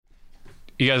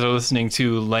You guys are listening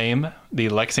to LAME, the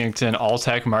Lexington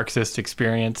All-Tech Marxist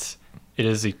Experience. It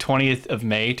is the 20th of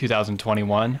May,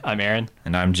 2021. I'm Aaron.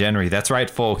 And I'm Jenry. That's right,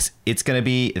 folks. It's going to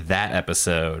be that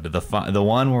episode, the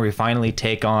one where we finally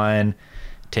take on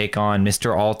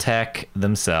Mr. All-Tech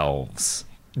themselves.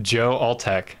 Joe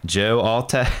All-Tech. Joe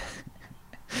All-Tech.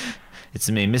 It's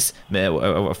me,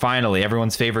 finally,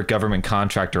 everyone's favorite government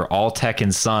contractor, All-Tech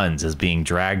and Sons, is being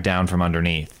dragged down from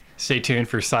underneath. Stay tuned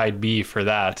for side B for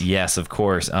that. Yes, of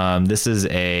course. This is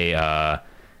a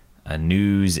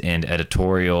news and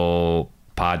editorial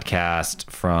podcast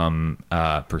from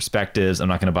Perspectives. I'm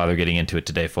not going to bother getting into it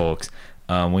today, folks.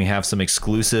 We have some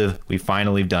exclusive. We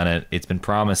finally done it. It's been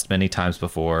promised many times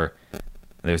before.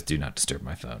 There's do not disturb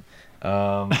my phone.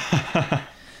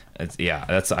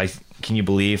 Can you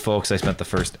believe, folks, I spent the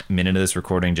first minute of this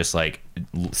recording just like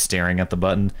staring at the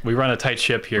button. We run a tight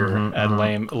ship here at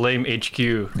Lame HQ.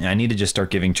 Yeah, I need to just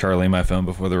start giving Charlie my phone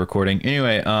before the recording.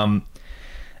 Anyway,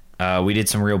 we did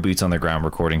some real boots on the ground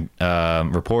reporting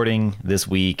this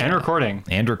week. And recording.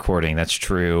 That's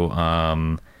true.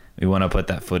 We want to put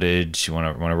that footage. You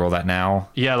want to roll that now?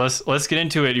 Yeah, let's get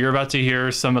into it. You're about to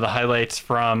hear some of the highlights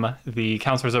from the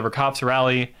Counselors Over Cops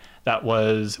rally. That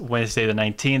was Wednesday the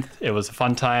 19th. It was a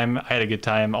fun time. I had a good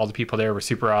time. All the people there were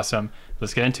super awesome.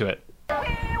 Let's get into it. We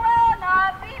will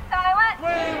not be silent.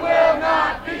 We will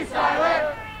not be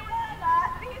silent. We will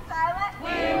not be silent. We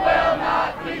will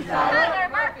not be silent. Heather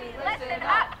Murphy, listen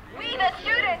up. We the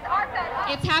students are fed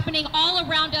up. It's happening all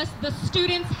around us. The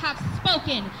students have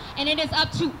spoken, and it is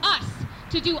up to us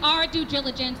to do our due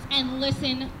diligence and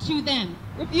listen to them.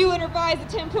 Review and revise the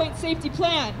 10-point safety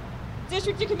plan.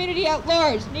 District and community at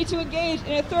large need to engage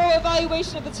in a thorough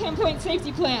evaluation of the 10-point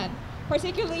safety plan,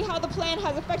 particularly how the plan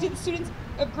has affected the students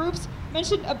of groups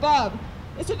mentioned above.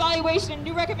 This evaluation and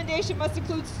new recommendation must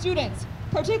include students,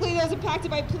 particularly those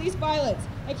impacted by police violence,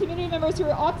 and community members who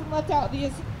are often left out of the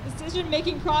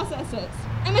decision-making processes.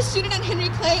 I'm a student at Henry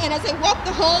Clay, and as I walk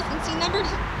the halls and see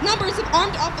numbers of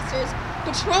armed officers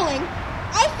patrolling,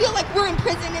 I feel like we're in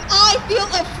prison, and I feel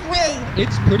afraid.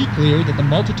 It's pretty clear that the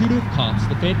multitude of cops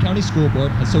the Fayette County School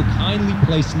Board has so kindly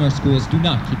placed in our schools do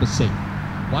not keep us safe.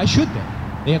 Why should they?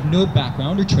 They have no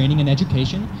background or training in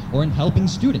education or in helping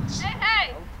students. Hey,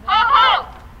 hey, ho, ho!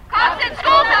 Cops in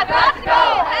schools have got to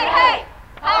go! Hey, hey,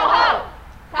 ho, ho!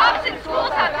 Cops in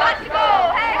schools have got to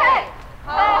go! Hey, hey,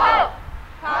 ho, ho!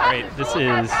 All right, this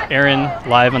is Aaron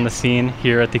live on the scene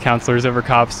here at the Counselors Over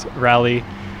Cops rally.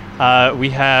 We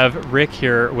have Rick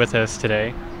here with us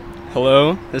today.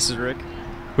 Hello, this is Rick.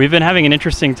 We've been having an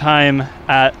interesting time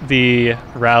at the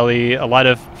rally. A lot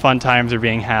of fun times are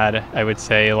being had, I would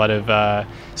say. A lot of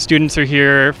students are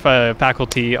here,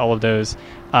 faculty, all of those.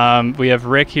 We have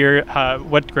Rick here.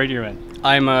 What grade are you in?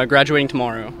 I'm graduating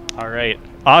tomorrow. All right.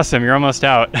 Awesome. You're almost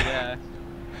out. Yeah.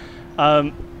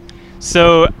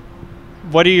 So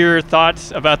what are your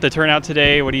thoughts about the turnout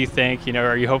today? What do you think?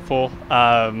 Are you hopeful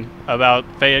about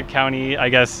Fayette County, I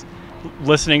guess,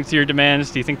 listening to your demands?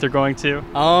 Do you think they're going to?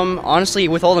 Honestly,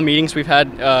 with all the meetings we've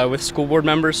had with school board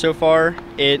members so far,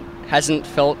 it hasn't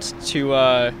felt too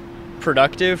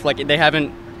productive. Like, they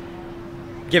haven't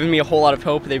given me a whole lot of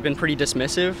hope. They've been pretty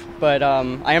dismissive, but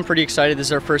I am pretty excited. This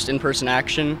is our first in-person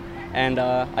action, and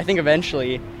I think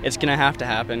eventually it's going to have to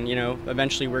happen.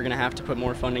 Eventually we're going to have to put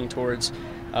more funding towards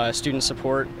student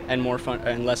support and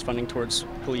and less funding towards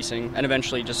policing, and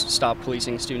eventually just stop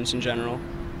policing students in general.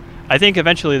 I think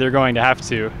eventually they're going to have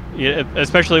to,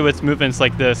 especially with movements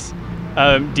like this.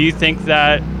 Do you think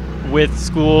that with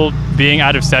school being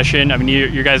out of session, I mean,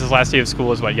 your guys' last day of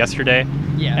school is what, yesterday?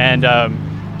 Yeah.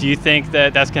 And do you think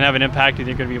that that's going to have an impact? Do you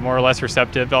think they're going to be more or less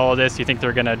receptive to all of this? Do you think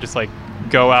they're going to just like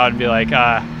go out and be like,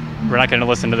 we're not going to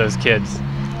listen to those kids?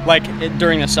 Like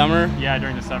during the summer? Yeah,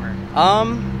 during the summer.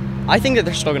 I think that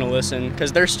they're still going to listen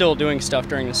because they're still doing stuff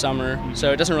during the summer.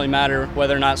 So it doesn't really matter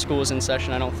whether or not school is in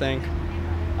session, I don't think.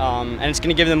 And it's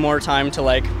going to give them more time to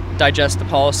like digest the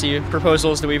policy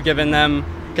proposals that we've given them,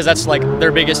 because that's like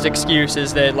their biggest excuse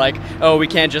is that like, oh, we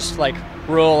can't just like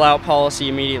roll out policy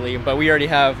immediately. But we already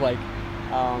have like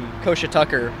Kosha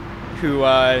Tucker, who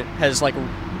has like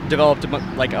developed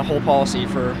like a whole policy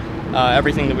for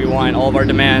everything that we want, all of our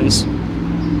demands.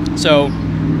 So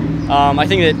I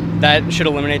think that should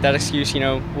eliminate that excuse.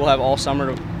 We'll have all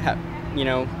summer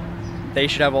to they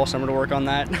should have all summer to work on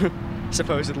that,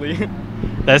 supposedly.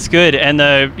 That's good. And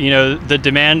the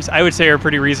demands, I would say, are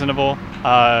pretty reasonable.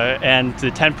 And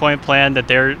the 10-point plan that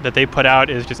they put out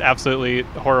is just absolutely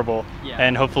horrible. Yeah.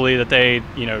 And hopefully that they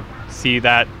see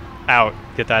that out,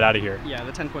 get that out of here. Yeah,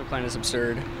 the 10-point plan is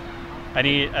absurd.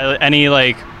 Any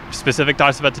like specific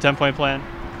thoughts about the 10-point plan?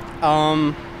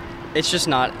 It's just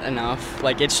not enough.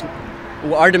 Like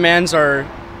our demands are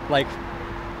like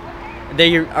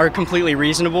they are completely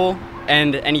reasonable,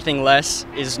 and anything less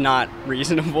is not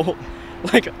reasonable.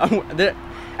 Like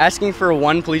asking for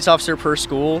 1 police officer per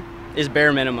school is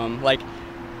bare minimum. Like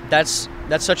that's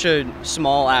such a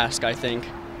small ask, I think,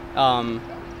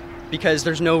 because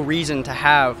there's no reason to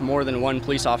have more than 1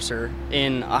 police officer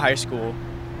in a high school.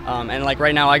 And like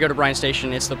right now, I go to Bryan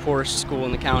Station. It's the poorest school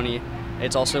in the county.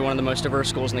 It's also one of the most diverse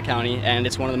schools in the county, and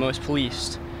it's one of the most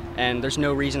policed. And there's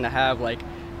no reason to have like,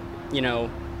 you know,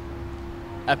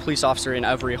 a police officer in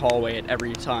every hallway at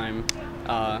every time.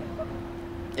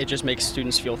 It just makes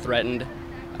students feel threatened.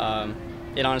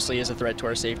 It honestly is a threat to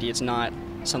our safety. It's not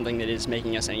something that is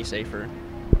making us any safer.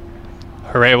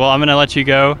 All right, well, I'm gonna let you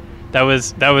go. That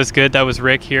was good. That was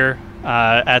Rick here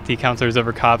at the Counselors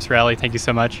Over Cops rally. Thank you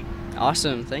so much.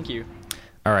 Awesome, thank you.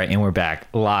 All right, and we're back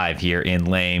live here in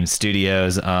Lame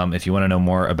Studios. If you want to know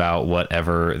more about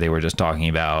whatever they were just talking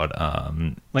about,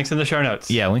 links in the show notes.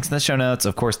 Yeah, links in the show notes.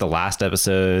 Of course, the last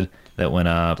episode that went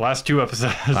up. Last 2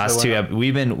 episodes.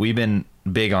 We've been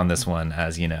big on this one,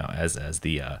 as you know, as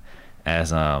the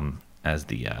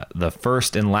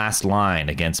first and last line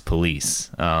against police.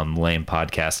 Lame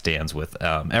Podcast stands with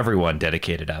everyone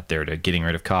dedicated out there to getting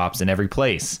rid of cops in every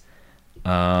place.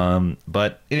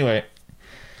 But anyway.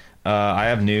 I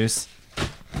have news.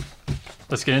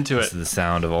 Let's get into it. This is the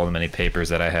sound of all the many papers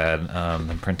that I had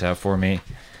print out for me.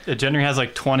 Jenner has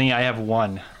like 20. I have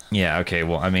 1. Yeah. Okay.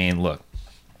 Well, I mean, look,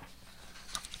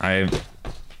 I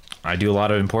do a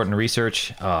lot of important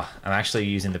research. I'm actually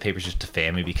using the papers just to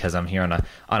fan me because I'm here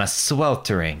on a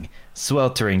sweltering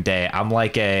day. I'm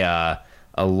like a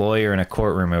lawyer in a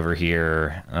courtroom over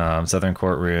here, Southern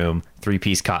courtroom,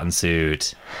 3-piece cotton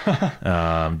suit.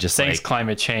 Just thanks,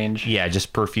 climate change. Yeah,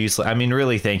 just profusely. I mean,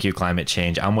 really, thank you, climate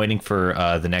change. I'm waiting for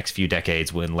the next few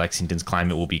decades when Lexington's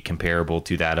climate will be comparable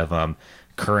to that of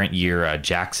current year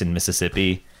Jackson,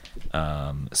 Mississippi.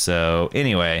 So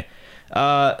anyway,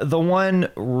 the one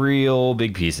real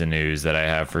big piece of news that I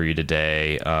have for you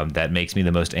today that makes me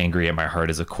the most angry at my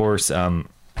heart is, of course,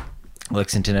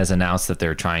 Lexington has announced that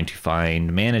they're trying to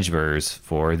find managers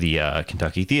for the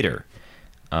Kentucky Theater.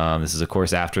 This is, of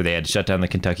course, after they had shut down the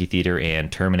Kentucky Theater and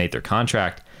terminate their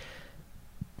contract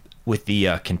with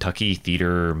the Kentucky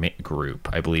Theater Group,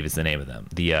 I believe is the name of them.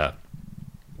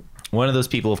 One of those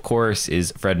people, of course,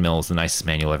 is Fred Mills, the nicest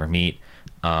man you'll ever meet.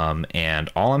 And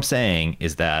all I'm saying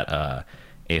is that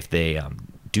if they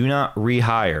do not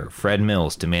rehire Fred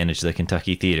Mills to manage the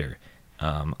Kentucky Theater,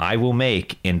 I will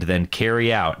make and then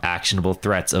carry out actionable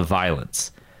threats of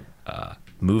violence.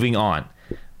 Moving on.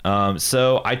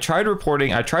 So I tried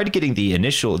getting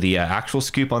the actual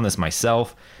scoop on this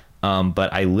myself,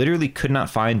 but I literally could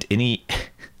not find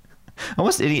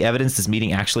almost any evidence this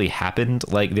meeting actually happened.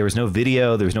 Like, there was no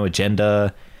video, there was no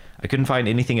agenda. I couldn't find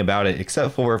anything about it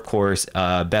except for, of course,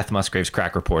 Beth Musgrave's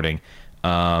crack reporting.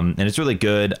 And it's really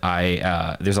good.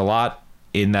 There's a lot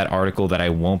in that article that I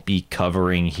won't be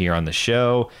covering here on the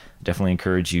show. Definitely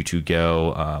encourage you to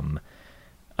go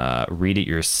read it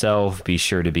yourself. Be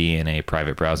sure to be in a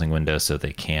private browsing window so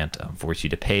they can't force you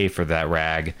to pay for that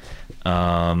rag.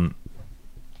 But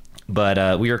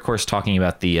we are, of course, talking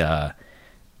about the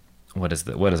what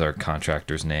is our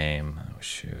contractor's name? Oh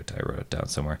shoot, I wrote it down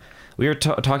somewhere. We are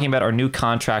talking about our new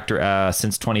contractor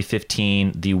since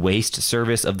 2015, the Waste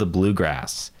Service of the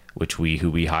Bluegrass,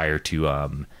 who we hire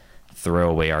to throw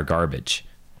away our garbage.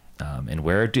 And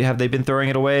where have they been throwing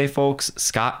it away, folks?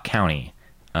 Scott County.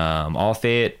 All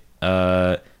Fayette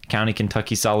County,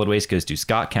 Kentucky solid waste goes to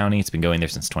Scott County. It's been going there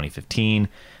since 2015.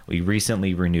 We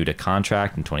recently renewed a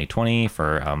contract in 2020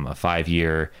 for a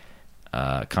 5-year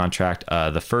contract.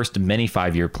 The first of many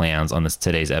 5-year plans on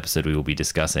today's episode we will be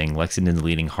discussing. Lexington's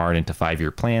leading hard into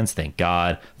 5-year plans. Thank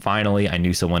God. Finally, I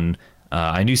knew someone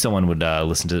would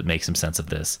listen to make some sense of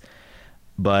this.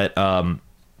 But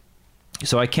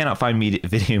so I cannot find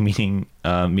video meeting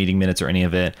minutes or any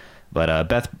of it. But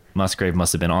Beth Musgrave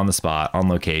must have been on the spot, on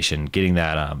location, getting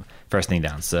that first thing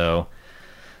down. So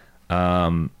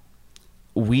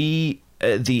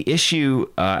the issue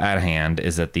at hand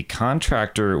is that the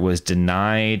contractor was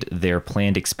denied their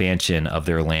planned expansion of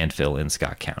their landfill in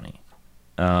Scott County.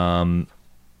 And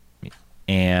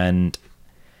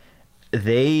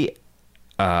they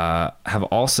have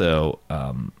also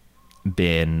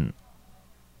been,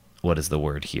 what is the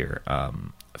word here?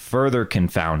 Further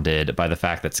confounded by the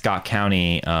fact that Scott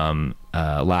County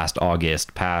last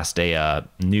August passed a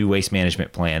new waste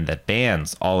management plan that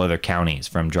bans all other counties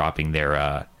from dropping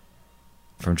their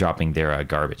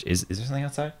garbage. Is there something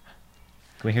outside?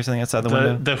 Can we hear something outside the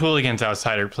window? The hooligans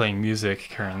outside are playing music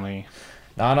currently.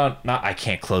 No, I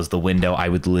can't close the window. I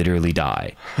would literally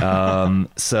die.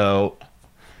 So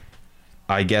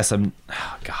I guess I'm.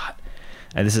 Oh God,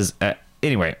 and this is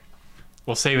anyway.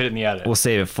 We'll save it in the edit. We'll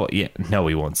save it for. Yeah, no,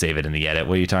 we won't save it in the edit.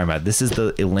 What are you talking about? This is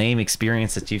the lame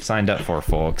experience that you've signed up for,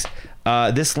 folks.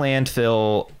 This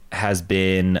landfill has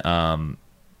been,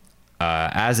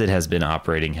 as it has been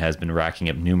operating, has been racking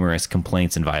up numerous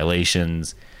complaints and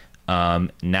violations.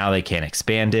 Now they can't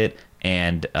expand it,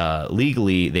 and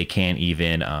legally they can't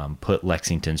even put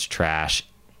Lexington's trash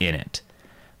in it.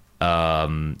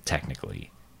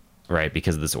 Technically, right,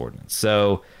 because of this ordinance.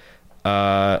 So.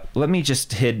 Let me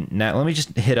just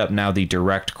hit up now the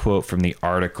direct quote from the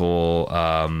article,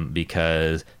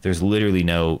 because there's literally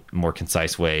no more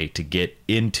concise way to get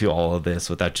into all of this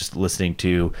without just listening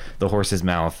to the horse's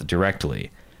mouth directly.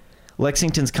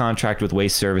 Lexington's contract with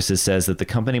Waste Services says that the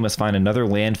company must find another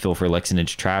landfill for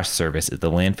Lexington's trash service if the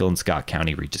landfill in Scott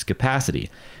County reaches capacity,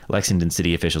 Lexington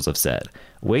city officials have said.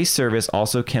 Waste Service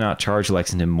also cannot charge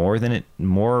Lexington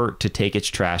more to take its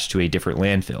trash to a different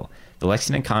landfill. The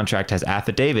Lexington contract has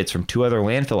affidavits from 2 other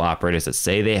landfill operators that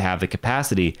say they have the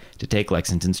capacity to take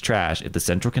Lexington's trash if the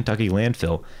Central Kentucky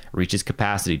landfill reaches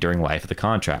capacity during life of the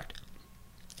contract.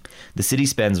 The city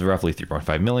spends roughly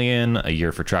 $3.5 million a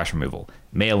year for trash removal.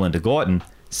 Mayor Linda Gorton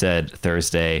said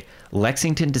Thursday,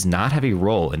 Lexington does not have a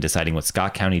role in deciding what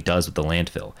Scott County does with the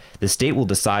landfill. The state will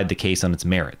decide the case on its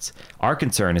merits. Our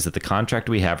concern is that the contract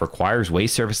we have requires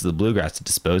Waste Services of the Bluegrass to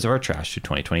dispose of our trash through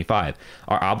 2025.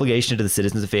 Our obligation to the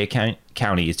citizens of Fayette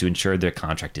County is to ensure their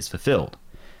contract is fulfilled.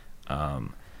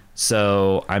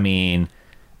 So, I mean,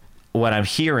 what I'm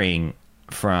hearing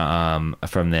from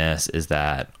this is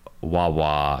that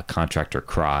Wawa contractor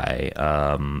cry,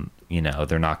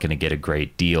 they're not going to get a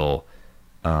great deal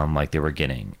like they were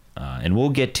getting. And we'll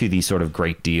get to the sort of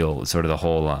great deal, sort of the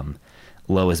whole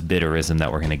lowest bidderism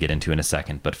that we're going to get into in a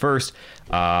second. But first,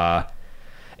 a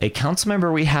council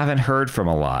member we haven't heard from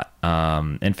a lot.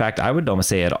 In fact, I would almost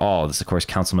say at all. This is, of course,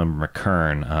 Councilmember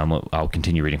McKern. I'll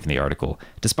continue reading from the article.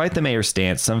 Despite the mayor's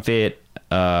stance, some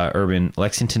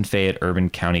Lexington Fayette Urban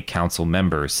County Council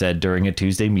members said during a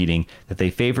Tuesday meeting that they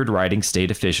favored writing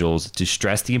state officials to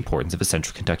stress the importance of a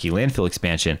Central Kentucky landfill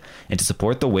expansion and to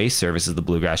support the Waste Services of the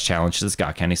Bluegrass Challenge to the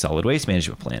Scott County Solid Waste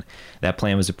Management Plan. That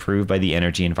plan was approved by the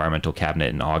Energy and Environmental Cabinet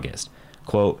in August.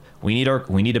 Quote, we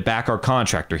need to back our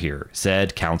contractor here,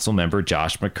 said Council Member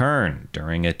Josh McKern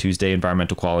during a Tuesday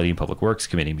Environmental Quality and Public Works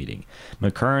Committee meeting.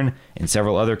 McKern and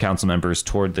several other council members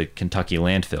toured the Kentucky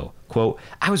landfill. Quote,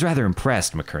 I was rather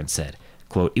impressed, McKern said.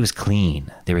 Quote, it was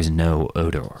clean. There is no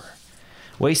odor.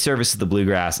 Waste Services of the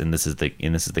Bluegrass, and this is the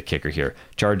kicker here,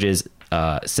 charges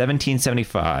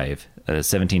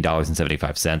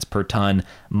 $17.75 per ton,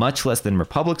 much less than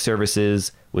Republic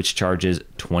Services, which charges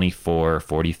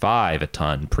 $24.45 a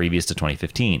ton previous to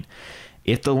 2015.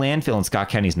 If the landfill in Scott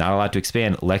County is not allowed to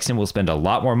expand, Lexington will spend a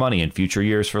lot more money in future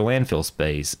years for landfill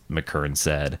space, McKern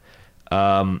said.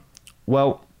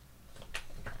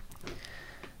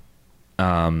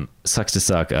 Sucks to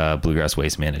suck, Bluegrass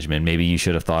Waste Management. Maybe you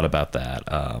should have thought about that.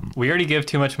 We already give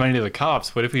too much money to the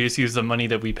cops. What if we just use the money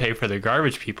that we pay for the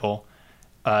garbage people,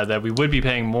 that we would be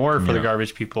paying more for the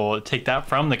garbage people, take that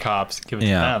from the cops, give it to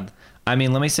them? I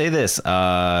mean, let me say this,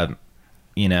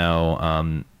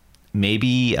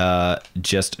 maybe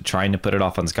just trying to put it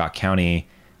off on Scott County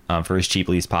for as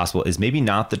cheaply as possible is maybe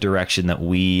not the direction that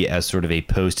we as sort of a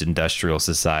post-industrial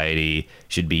society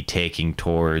should be taking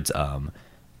towards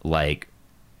like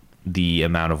the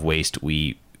amount of waste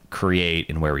we create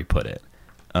and where we put it.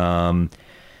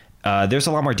 There's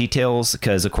a lot more details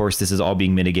because, of course, this is all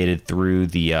being mitigated through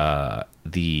the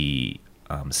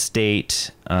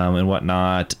state and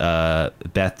whatnot.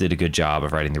 Beth did a good job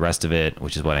of writing the rest of it,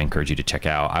 which is what I encourage you to check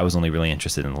out. I was only really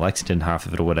interested in the Lexington half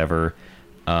of it or whatever.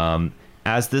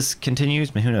 As this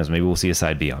continues, who knows? Maybe we'll see a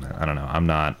side B on it. I don't know. I'm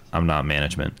not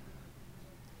management.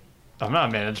 I'm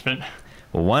not management.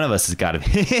 Well, one of us has got to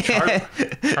be.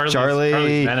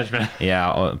 Charlie's management.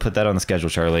 Yeah, I'll put that on the schedule,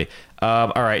 Charlie.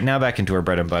 All right, now back into our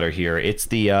bread and butter here. It's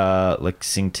the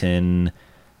Lexington.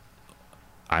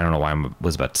 I don't know why I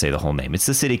was about to say the whole name. It's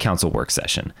the City Council work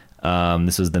session.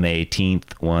 This was the May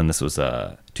 18th one. This was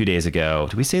 2 days ago.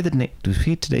 Did we say the name? Did we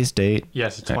see today's date?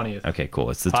 Yes, it's 20th. Okay, cool.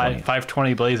 It's the 20th.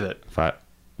 5/20 blaze it.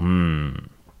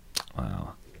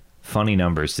 Wow. Funny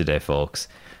numbers today, folks.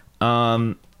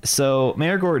 So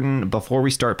Mayor Gorton, before we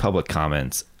start public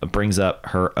comments, brings up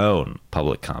her own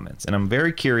public comments. And I'm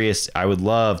very curious. I would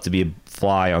love to be a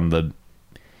fly on the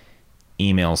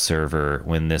email server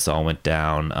when this all went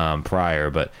down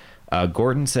prior. But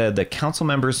Gorton said that council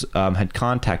members had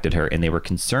contacted her and they were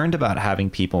concerned about having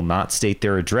people not state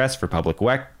their address for public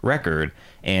record.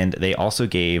 And they also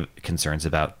gave concerns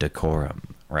about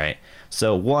decorum, right?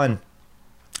 So one,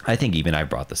 I think even I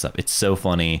brought this up. It's so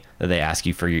funny that they ask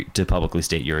you to publicly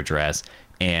state your address,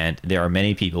 and there are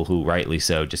many people who, rightly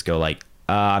so, just go like,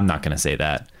 I'm not going to say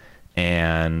that,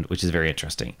 and which is very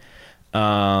interesting.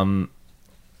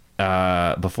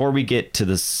 Before we get to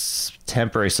this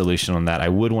temporary solution on that, I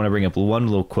would want to bring up one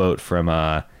little quote from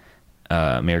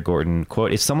Mayor Gordon.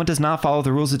 Quote, "If someone does not follow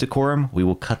the rules of decorum, we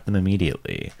will cut them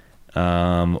immediately,"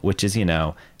 which is,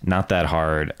 not that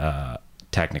hard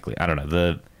technically. I don't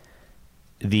know.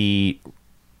 The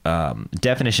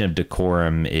definition of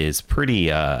decorum is pretty,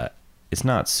 it's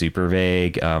not super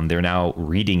vague. They're now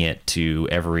reading it to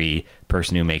every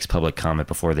person who makes public comment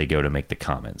before they go to make the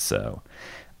comment. So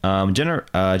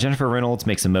Jennifer Reynolds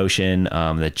makes a motion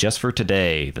that just for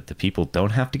today, that the people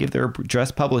don't have to give their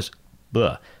address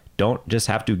don't just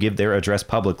have to give their address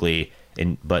publicly,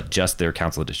 but just their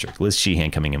council district. Liz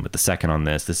Sheehan coming in with the second on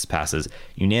this. This passes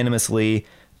unanimously.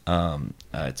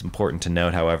 It's important to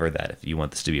note, however, that if you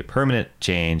want this to be a permanent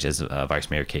change, as Vice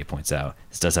Mayor Kay points out,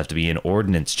 this does have to be an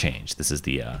ordinance change. This is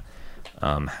the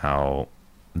how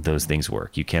those things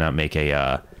work. You cannot make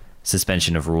a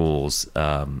suspension of rules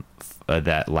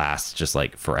that lasts just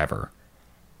like forever.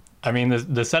 I mean,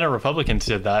 the Senate Republicans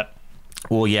did that.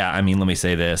 Well, yeah. I mean, let me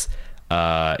say this.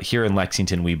 Here in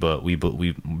Lexington, we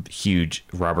huge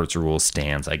Robert's Rules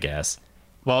stands, I guess.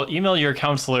 Well, email your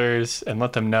counselors and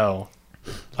let them know.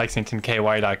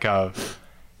 LexingtonKY.gov.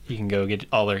 You can go get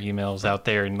all their emails out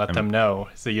there and let them know,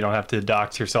 so you don't have to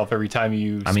dox yourself every time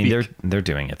you speak. I mean, they're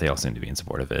doing it. They all seem to be in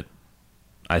support of it.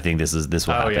 I think this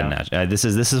will happen. Yeah. This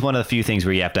is one of the few things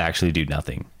where you have to actually do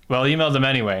nothing. Well, email them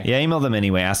anyway. Yeah, email them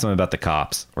anyway. Ask them about the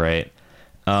cops, right?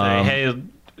 Say, hey,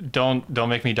 don't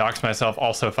make me dox myself.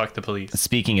 Also, fuck the police.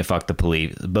 Speaking of fuck the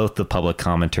police, both the public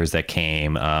commenters that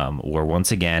came were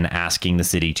once again asking the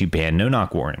city to ban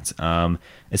no-knock warrants.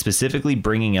 Specifically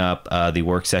bringing up the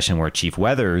work session where Chief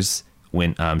Weathers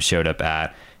showed up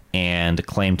at and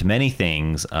claimed many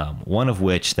things, one of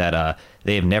which that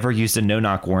they have never used a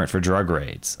no-knock warrant for drug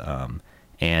raids.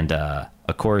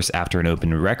 Of course, after an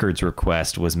open records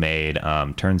request was made,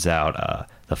 turns out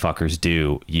the fuckers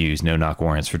do use no-knock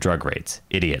warrants for drug raids.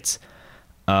 Idiots.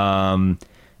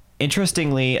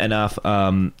 Interestingly enough,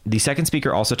 the second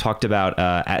speaker also talked about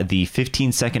the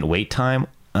 15-second wait time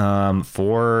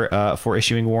for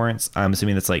issuing warrants. I'm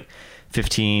assuming that's like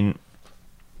 15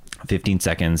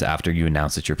 seconds after you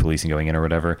announce that you're policing going in or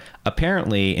whatever.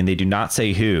 Apparently, and they do not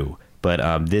say who,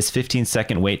 but this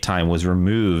 15-second wait time was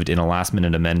removed in a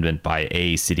last-minute amendment by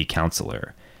a city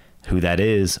councilor. Who that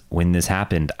is, when this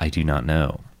happened, I do not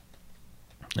know.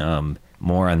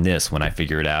 More on this when I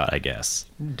figure it out, I guess.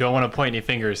 Don't want to point any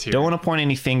fingers here. Don't want to point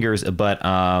any fingers, but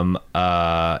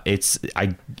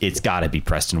it's got to be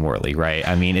Preston Worley, right?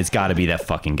 I mean, it's got to be that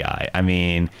fucking guy. I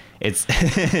mean, it's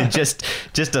just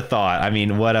a thought. I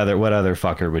mean, what other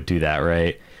fucker would do that,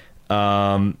 right?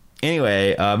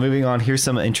 Anyway, moving on. Here's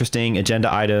some interesting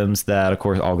agenda items that, of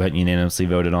course, all got unanimously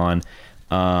voted on.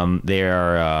 They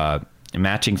are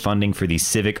matching funding for the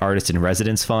Civic Artist in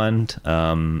Residence Fund.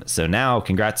 So now,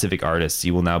 congrats, Civic Artists.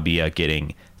 You will now be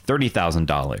getting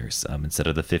 $30,000 instead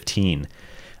of the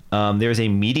 $15,000. There's a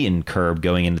median curb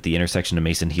going in at the intersection of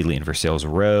Mason, Healy, and Versailles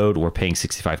Road. We're paying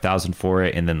 $65,000 for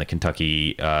it, and then the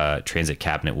Kentucky Transit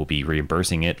Cabinet will be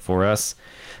reimbursing it for us.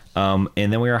 And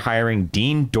then we are hiring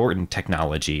Dean Dorton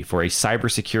Technology for a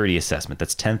cybersecurity assessment.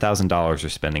 That's $10,000 we're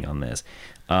spending on this.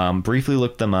 Briefly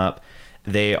looked them up.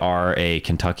 They are a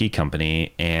Kentucky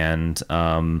company, and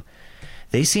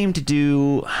they seem to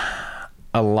do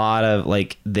a lot of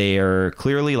they are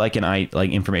clearly like an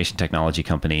information technology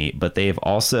company, but they've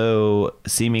also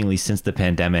seemingly since the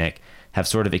pandemic have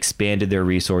sort of expanded their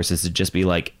resources to just be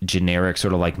like generic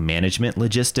sort of like management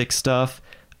logistics stuff.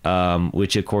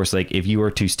 Which of course, if you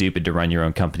were too stupid to run your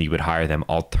own company, you would hire them.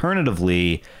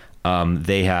 Alternatively,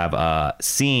 they have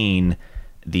seen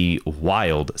the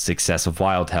wild success of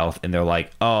Wild Health, and they're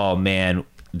like, oh man,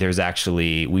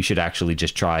 we should actually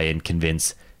just try and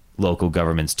convince local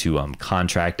governments to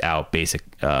contract out basic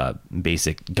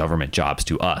government jobs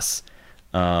to us.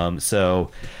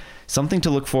 So something to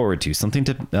look forward to, something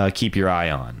to keep your eye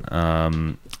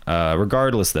on.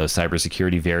 Regardless, though,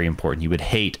 cybersecurity, very important. You would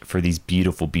hate for these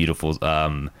beautiful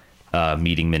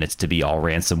meeting minutes to be all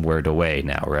ransomwared away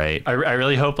now, right? I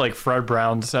really hope Fred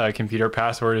Brown's computer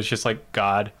password is just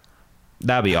God.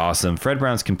 That'd be awesome. Fred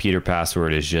Brown's computer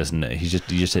password is you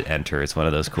just hit enter. It's one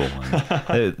of those cool ones.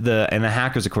 And the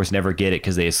hackers, of course, never get it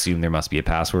because they assume there must be a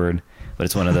password. But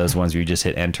it's one of those ones where you just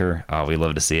hit enter. Oh, we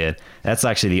love to see it. That's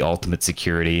actually the ultimate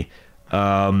security.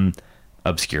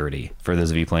 Obscurity. For those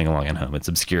of you playing along at home, it's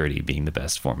obscurity being the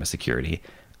best form of security.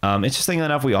 Interesting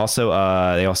enough, they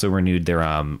also renewed their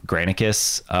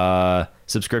Granicus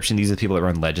subscription. These are the people that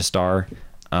run Legistar,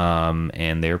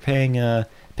 and they're paying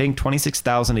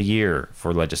 $26,000 a year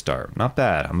for Legistar. Not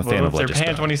bad. I'm a fan of Legistar. If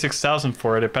they're paying $26,000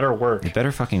 for it, it better work. It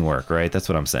better fucking work, right? That's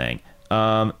what I'm saying.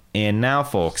 And now,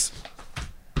 folks,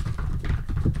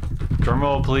 drum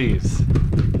roll, please.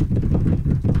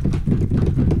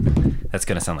 That's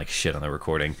gonna sound like shit on the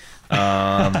recording.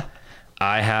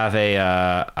 I have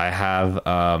a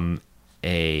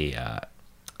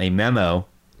memo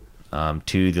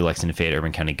to the Lexington Fayette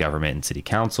Urban County Government and City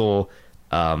Council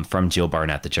from Jill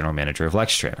Barnett, the general manager of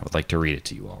Lextran. I would like to read it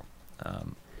to you all.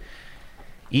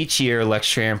 Each year,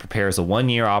 Lextran prepares a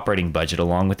 1-year operating budget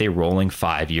along with a rolling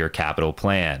 5-year capital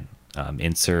plan.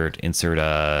 Insert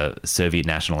Soviet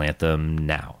national anthem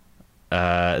now.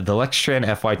 The Lextran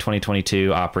FY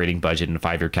 2022 operating budget and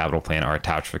 5-year capital plan are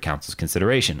attached for Council's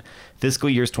consideration. Fiscal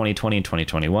years 2020 and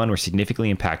 2021 were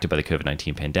significantly impacted by the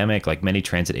COVID-19 pandemic. Like many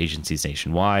transit agencies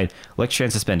nationwide,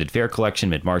 Lextran suspended fare collection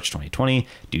mid-March 2020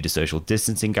 due to social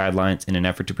distancing guidelines in an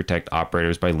effort to protect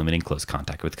operators by limiting close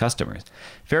contact with customers.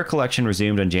 Fare collection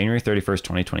resumed on January 31st,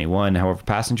 2021. However,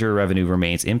 passenger revenue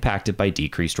remains impacted by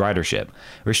decreased ridership.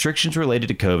 Restrictions related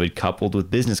to COVID, coupled with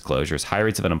business closures, high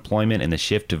rates of unemployment, and the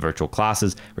shift to virtual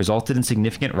classes resulted in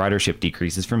significant ridership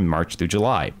decreases from March through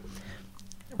July.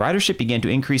 Ridership began to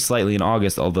increase slightly in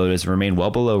August, although it has remained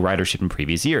well below ridership in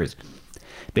previous years.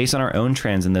 Based on our own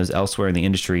trends and those elsewhere in the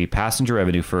industry, passenger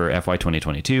revenue for FY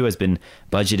 2022 has been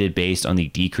budgeted based on the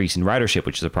decrease in ridership,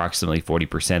 which is approximately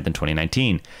 40% in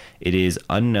 2019. It is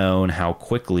unknown how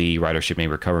quickly ridership may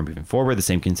recover moving forward. The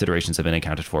same considerations have been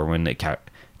accounted for when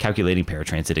calculating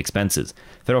paratransit expenses.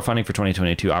 Federal funding for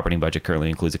 2022 operating budget currently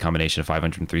includes a combination of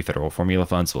 503 federal formula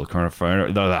funds.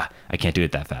 I can't do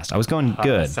it that fast. I was going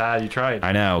good. Sad, you tried.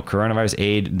 I know. Coronavirus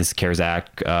aid, this CARES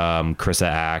Act, CRISA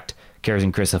Act. CARES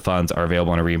and CRISA funds are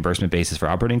available on a reimbursement basis for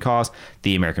operating costs.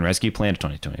 The American Rescue Plan of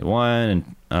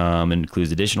 2021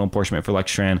 includes additional apportionment for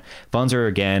Lextran. Funds are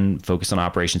again focused on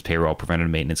operations, payroll,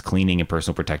 preventative maintenance, cleaning, and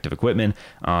personal protective equipment,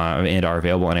 and are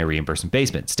available on a reimbursement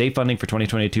basis. State funding for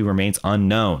 2022 remains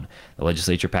unknown. The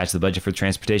legislature passed the budget for the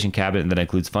transportation cabinet, and that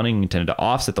includes funding intended to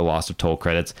offset the loss of toll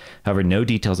credits. However, no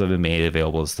details have been made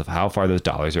available as to how far those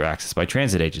dollars are accessed by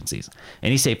transit agencies.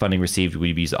 Any state funding received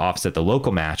would be used to offset the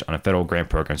local match on a federal grant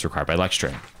programs required by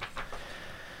Lextran.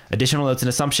 Additional notes and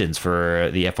assumptions for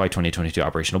the FY 2022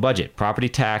 operational budget. Property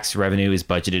tax revenue is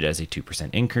budgeted as a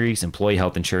 2% increase. Employee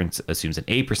health insurance assumes an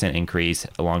 8% increase.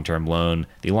 The long-term loan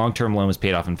was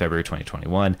paid off in February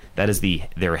 2021. That is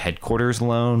their headquarters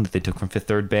loan that they took from Fifth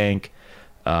Third Bank.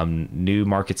 New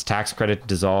markets tax credit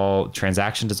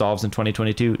transaction dissolves in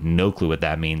 2022. No clue what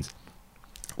that means.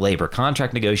 Labor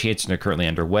contract negotiations are currently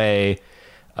underway.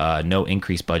 No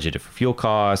increased budget for fuel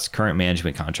costs. Current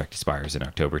management contract expires in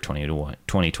October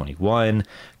 2021.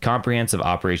 Comprehensive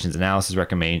operations analysis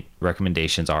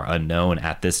recommendations are unknown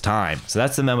at this time. So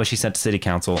that's the memo she sent to City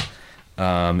Council.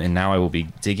 And now I will be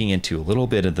digging into a little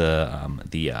bit of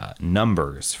the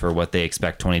numbers for what they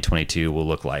expect 2022 will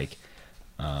look like.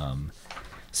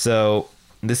 So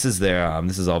this is their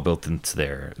this is all built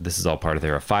into this is all part of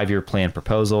their 5-year plan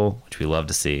proposal, which we love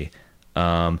to see.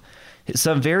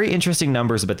 Some very interesting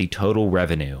numbers about the total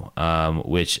revenue,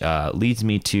 which leads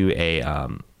me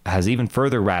to has even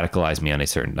further radicalized me on a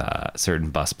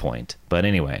certain bus point. But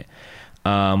anyway,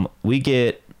 Lextran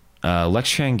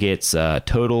gets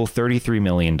total $33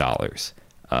 million.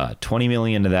 20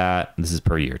 million of that, this is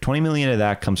per year, 20 million of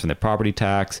that comes from the property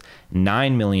tax,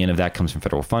 9 million of that comes from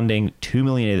federal funding, 2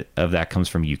 million of that comes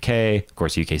from UK. Of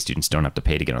course, UK students don't have to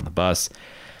pay to get on the bus.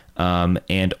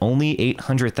 And only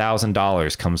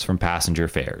 $800,000 comes from passenger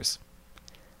fares.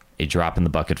 A drop in the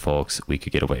bucket, folks. We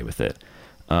could get away with it.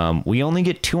 We only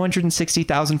get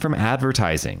 $260,000 from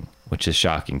advertising, which is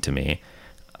shocking to me.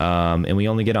 And we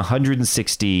only get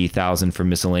 $160,000 from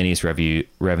miscellaneous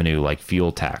revenue like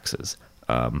fuel taxes.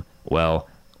 Well,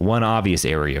 one obvious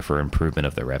area for improvement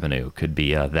of the revenue could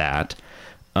be that.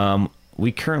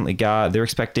 We currently they're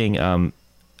expecting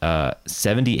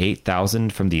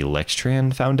 $78,000 from the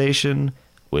Lextran Foundation,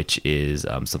 which is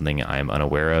something I'm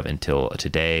unaware of until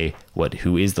today.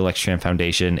 Who is the Lextran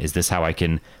Foundation? Is this how I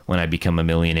can, when I become a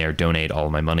millionaire, donate all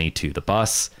of my money to the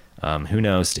bus? Who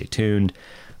knows? Stay tuned.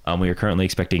 We are currently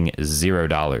expecting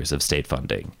 $0 of state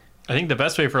funding. I think the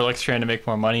best way for Lextran to make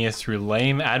more money is through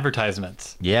lame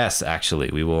advertisements. Yes, actually,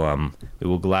 we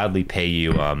will gladly pay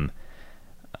you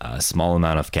a small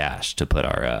amount of cash to put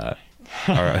our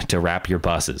to wrap your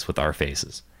buses with our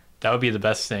faces. That would be the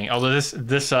best thing. Although this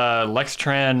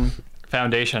Lextran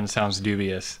Foundation sounds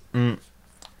dubious.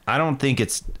 I don't think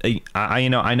it's, I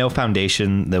know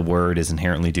foundation, the word is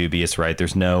inherently dubious, right?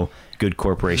 There's no good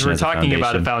corporation. We're talking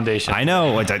about a foundation. I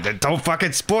know. Don't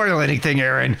fucking spoil anything,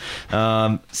 Aaron.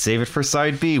 Save it for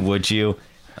side B, would you?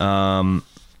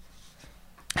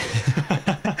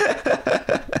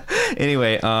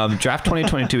 Anyway, draft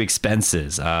 2022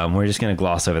 expenses. We're just going to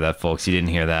gloss over that, folks. You didn't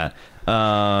hear that.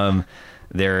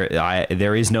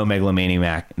 There is no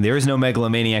megalomaniac. There is no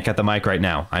megalomaniac at the mic right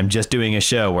now. I'm just doing a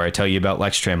show where I tell you about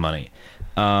LexTran money.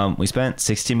 We spent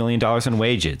 $60 million on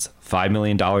wages, $5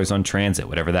 million on transit,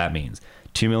 whatever that means,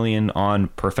 $2 million on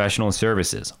professional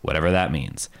services, whatever that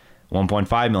means,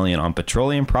 $1.5 million on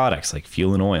petroleum products like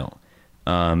fuel and oil,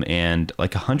 and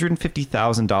like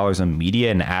 $150,000 on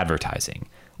media and advertising,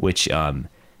 which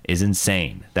is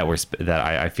insane.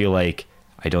 I feel like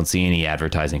I don't see any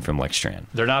advertising from LexTran.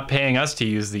 They're not paying us to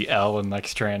use the L in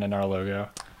LexTran in our logo.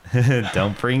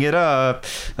 Don't bring it up.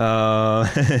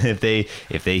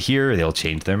 If they hear, they'll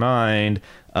change their mind.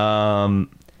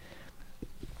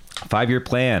 5-year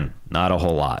plan, not a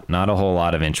whole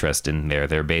lot of interest in there.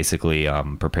 They're basically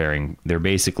they're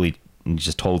basically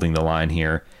just holding the line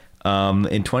here.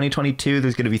 In 2022,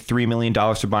 there's going to be $3 million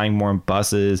for buying more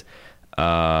buses.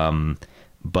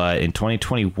 But in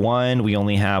 2021, we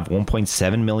only have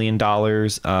 $1.7 million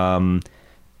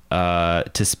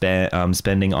to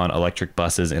spending on electric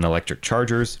buses and electric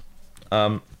chargers.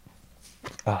 God,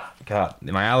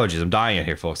 my allergies. I'm dying out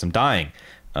here, folks. I'm dying.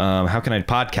 How can I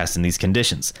podcast in these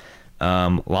conditions?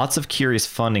 Lots of curious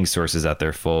funding sources out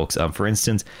there, folks. For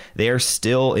instance, they are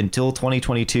still, until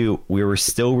 2022, we were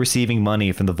still receiving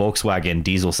money from the Volkswagen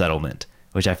diesel settlement,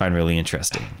 which I find really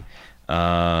interesting.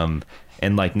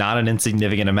 And like not an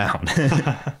insignificant amount.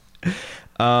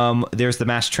 There's the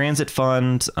Mass Transit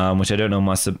Fund, which I don't know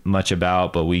much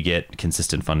about, but we get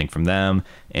consistent funding from them.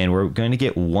 And we're going to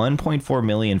get $1.4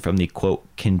 million from the, quote,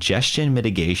 Congestion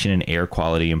Mitigation and Air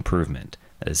Quality Improvement.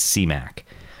 That is CMAQ.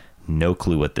 No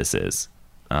clue what this is.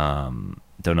 Don't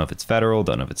know if it's federal,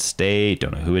 don't know if it's state,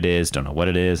 don't know who it is, don't know what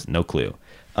it is, no clue.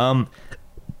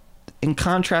 In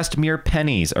contrast, mere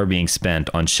pennies are being spent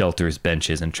on shelters,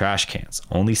 benches, and trash cans.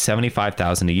 Only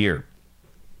 $75,000 a year.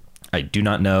 I do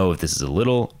not know if this is a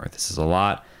little or if this is a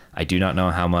lot. I do not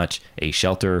know how much a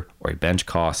shelter or a bench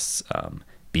costs.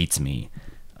 Beats me.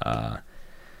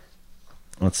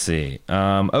 Let's see.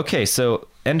 Okay, so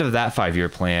end of that 5-year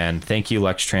plan. Thank you,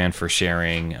 LexTran, for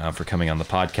sharing, for coming on the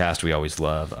podcast. We always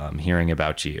love hearing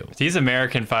about you. These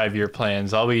American 5-year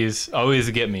plans always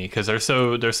get me because they're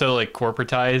so like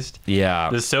corporatized.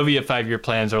 Yeah. The Soviet 5-year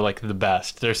plans are like the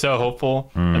best. They're so hopeful,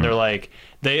 and they're like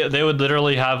they would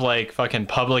literally have like fucking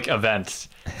public events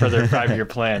for their 5-year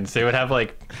plans. They would have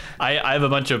like I have a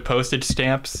bunch of postage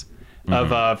stamps of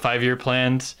 5-year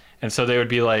plans, and so they would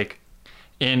be like,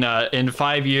 in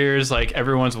 5 years, like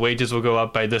everyone's wages will go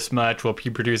up by this much. We'll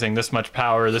be producing this much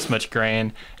power, this much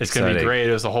grain. It's going to be great.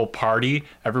 It was a whole party.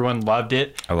 Everyone loved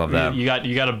it. I love that. You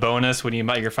got a bonus when you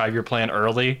bought your 5-year plan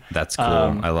early. That's cool.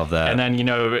 I love that. And then,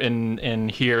 in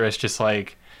here, it's just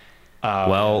like,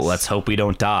 well, let's hope we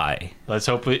don't die. Let's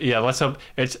hope.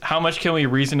 It's how much can we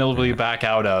reasonably back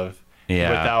out of?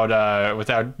 Yeah.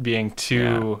 Without being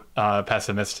too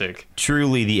pessimistic.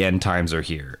 Truly, the end times are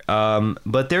here.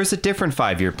 But there's a different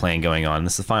 5-year plan going on.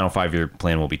 This is the final 5-year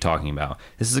plan we'll be talking about.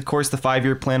 This is, of course, the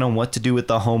 5-year plan on what to do with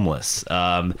the homeless.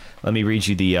 Let me read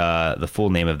you the full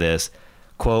name of this.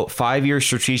 Quote, 5-year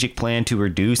strategic plan to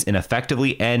reduce and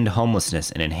effectively end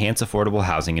homelessness and enhance affordable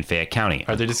housing in Fayette County.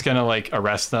 Are they just going to like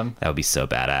arrest them? That would be so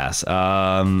badass.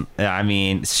 I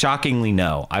mean, shockingly,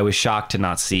 no. I was shocked to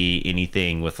not see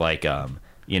anything with like,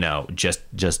 just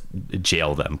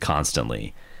jail them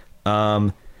constantly.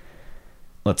 Let's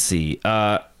see.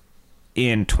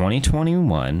 In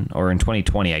 2021 or in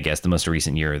 2020, I guess the most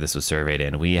recent year this was surveyed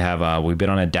in, we've been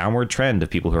on a downward trend of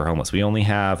people who are homeless. We only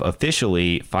have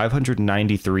officially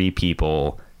 593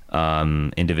 people,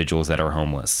 individuals that are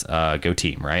homeless. Go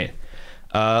team, right?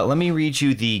 Let me read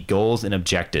you the goals and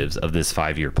objectives of this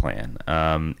 5-year plan.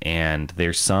 And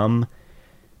there's some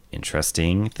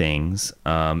interesting things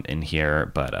in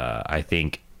here, but I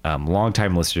think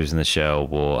longtime listeners in the show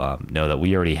will know that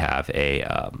we already have a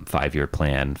 5-year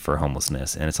plan for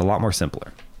homelessness, and it's a lot more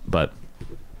simpler. But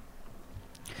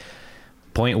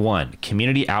point 1,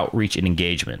 community outreach and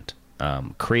engagement.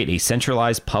 Create a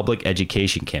centralized public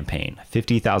education campaign,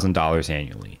 $50,000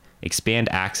 annually. Expand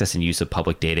access and use of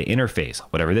public data interface,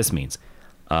 whatever this means,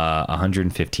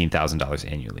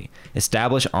 $115,000 annually.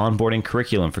 Establish onboarding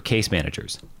curriculum for case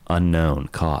managers, unknown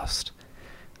cost.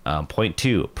 Point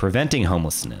 2, preventing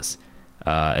homelessness,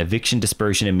 eviction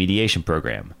dispersion and mediation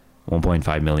program,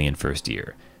 $1.5 million first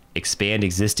year. Expand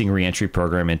existing reentry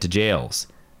program into jails,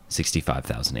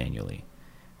 $65,000 annually.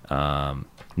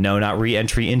 No, not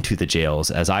re-entry into the jails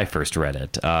as I first read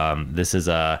it. This is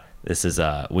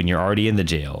when you're already in the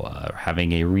jail,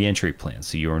 having a re-entry plan,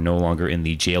 so you are no longer in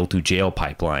the jail to jail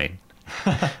pipeline.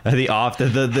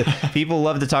 The people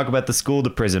love to talk about the school to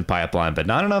prison pipeline, but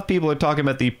not enough people are talking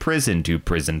about the prison to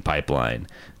prison pipeline.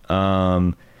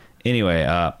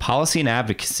 Anyway, policy and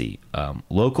advocacy,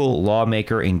 local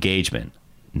lawmaker engagement,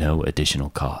 no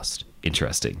additional cost.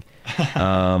 Interesting.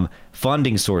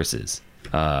 Funding sources,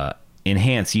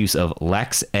 enhance use of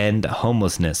Lex End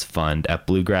Homelessness Fund at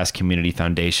Bluegrass Community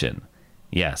Foundation.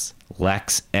 Yes,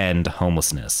 Lex End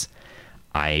Homelessness.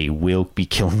 I will be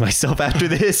killing myself after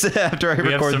this, after I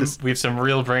record this. We have some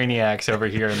real brainiacs over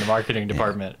here in the marketing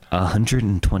department.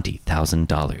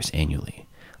 $120,000 annually.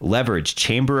 Leverage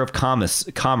Chamber of Commerce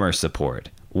support.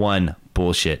 1,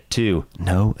 bullshit. 2,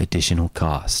 no additional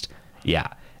cost. Yeah,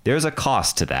 there's a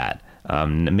cost to that.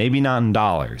 Maybe not in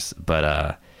dollars,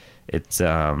 but it's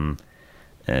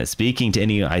speaking to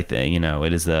any,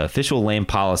 it is the official lame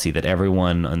policy that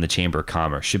everyone in the Chamber of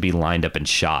Commerce should be lined up and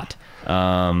shot.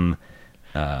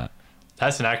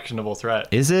 That's an actionable threat.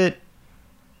 Is it?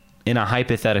 In a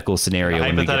hypothetical scenario,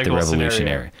 when we get the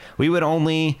revolutionary, we would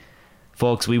only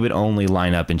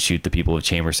line up and shoot the people of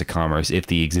Chambers of Commerce if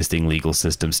the existing legal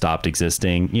system stopped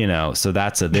existing. So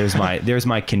there's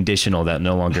my conditional that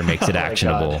no longer makes it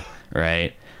actionable,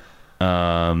 right?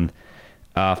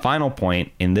 Final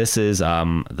point, and this is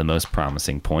the most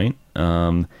promising point: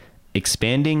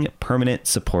 expanding permanent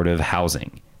supportive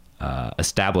housing.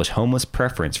 Establish homeless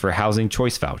preference for housing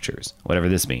choice vouchers, whatever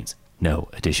this means, no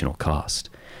additional cost.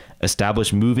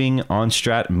 Establish moving on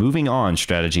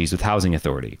strategies with housing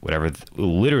authority, whatever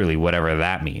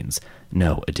that means,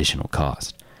 no additional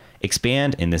cost.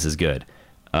 Expand, and this is good,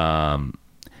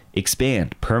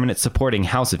 expand permanent supporting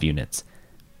house of units,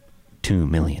 $2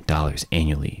 million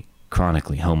annually,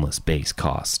 chronically homeless base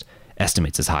cost.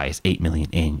 Estimates as high as $8 million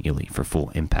annually for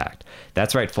full impact.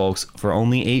 That's right, folks. For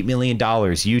only $8 million,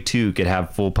 you too could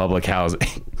have full public housing.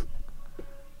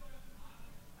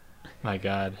 My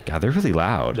God, they're really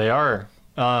loud. They are.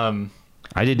 I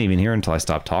didn't even hear until I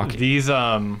stopped talking. These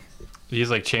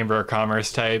like Chamber of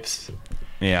Commerce types.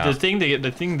 Yeah. The thing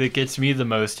that gets me the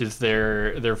most is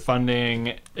their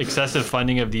funding, excessive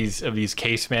funding of these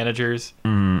case managers.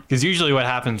 Because usually what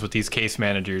happens with these case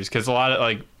managers, because a lot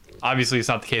of obviously it's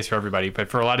not the case for everybody, but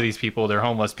for a lot of these people, they're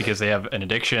homeless because they have an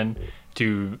addiction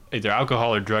to either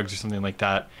alcohol or drugs or something like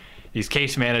that. These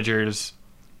case managers,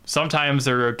 sometimes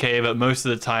they're okay, but most of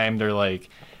the time they're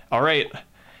like, all right,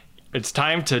 it's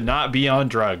time to not be on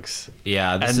drugs.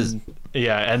 Yeah, and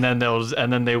then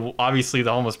they obviously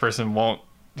the homeless person won't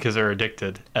because they're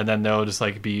addicted, and then they'll just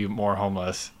be more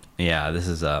homeless. Yeah, this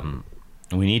is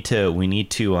we need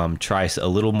to try a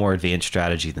little more advanced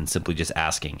strategy than simply just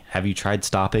asking, have you tried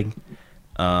stopping?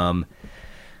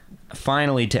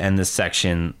 Finally, to end this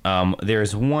section,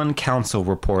 there's one council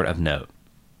report of note.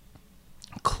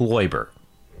 Kloiber,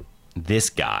 this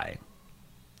guy,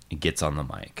 gets on the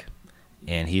mic,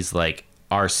 and he's like,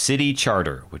 our city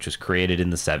charter, which was created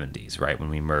in the 70s, right when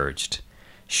we merged,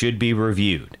 should be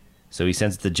reviewed. So he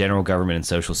sends it to General Government and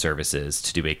Social Services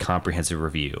to do a comprehensive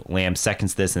review. Lamb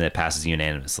seconds this, and it passes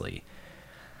unanimously.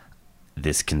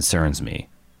 This concerns me.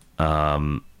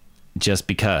 Just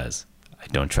because I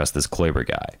don't trust this Kloiber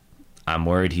guy. I'm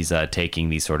worried he's taking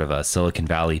the sort of a Silicon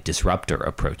Valley disruptor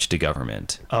approach to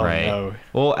government. Oh, right? No.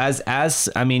 Well,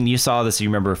 you saw this, you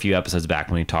remember a few episodes back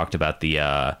when he talked about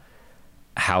the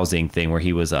housing thing where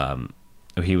he was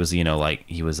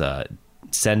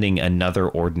sending another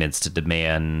ordinance to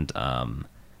demand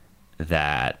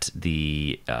that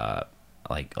the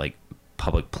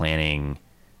public planning,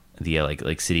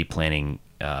 the city planning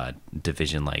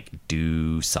division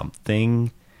do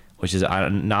something, which is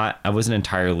I wasn't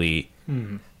entirely.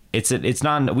 It's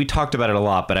not. We talked about it a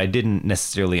lot, but I didn't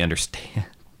necessarily understand.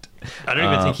 I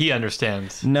don't even think he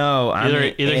understands. No,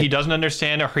 either he doesn't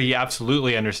understand or he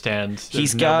absolutely understands.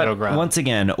 He's got, once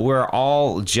again, we're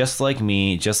all just like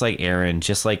me, just like Aaron,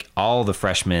 just like all the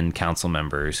freshman council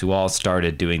members who all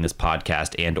started doing this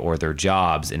podcast and or their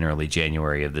jobs in early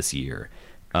January of this year.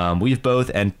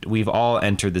 We've all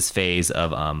entered this phase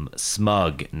of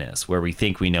smugness where we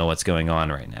think we know what's going on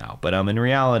right now, but in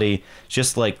reality,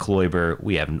 just like Kloiber,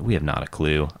 we have not a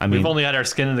clue. We've only had our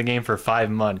skin in the game for 5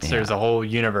 months. Yeah. There's a whole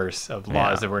universe of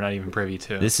laws that we're not even privy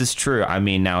to. This is true.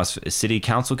 Now as city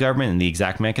council government and the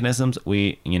exact mechanisms,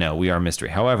 we are mystery.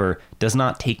 However, does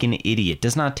not take an idiot,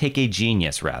 does not take a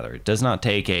genius, rather, does not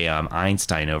take a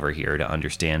Einstein over here to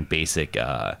understand basic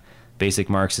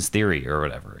Marxist theory or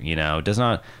whatever, does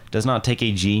not take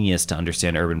a genius to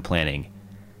understand urban planning.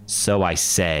 So I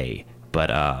say,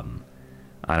 But I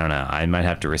don't know. I might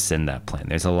have to rescind that plan.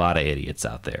 There's a lot of idiots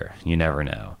out there. You never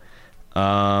know.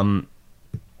 Fred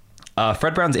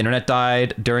Brown's internet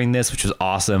died during this, which was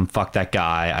awesome. Fuck that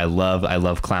guy. I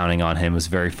love clowning on him. It was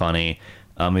very funny.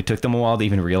 It took them a while to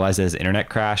even realize that his internet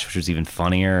crashed, which was even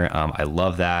funnier. I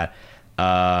love that.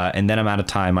 And then I'm out of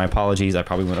time. My apologies. I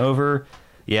probably went over.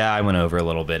 Yeah, I went over a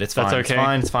little bit. It's fine. That's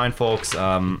okay. It's fine, folks.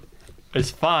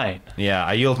 It's fine. Yeah,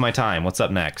 I yield my time. What's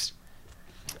up next?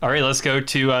 All right, let's go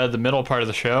to the middle part of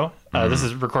the show. This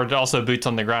is recorded also Boots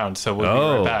on the Ground, so we'll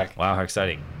be right back. Wow, how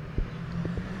exciting.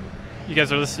 You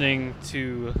guys are listening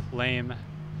to Lame.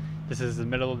 This is the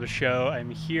middle of the show. I'm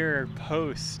here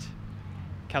post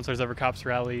Counselors Over Cops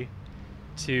rally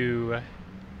to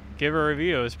give a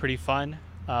review. It was pretty fun.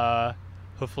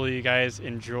 Hopefully you guys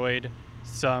enjoyed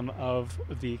some of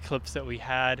the clips that we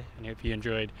had, and hope you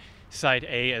enjoyed Side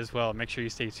A as well. Make sure you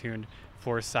stay tuned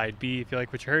for Side B. If you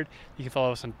like what you heard, you can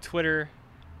follow us on Twitter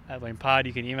at LamePod.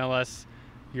 You can email us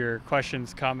your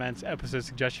questions, comments, episode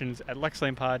suggestions at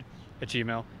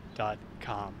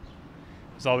lexlamepod@gmail.com.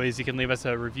 As always, you can leave us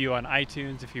a review on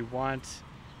iTunes if you want,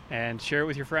 and share it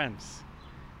with your friends.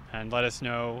 And let us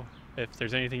know if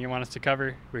there's anything you want us to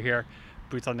cover. We're here,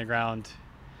 Boots on the Ground.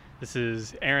 This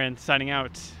is Aaron signing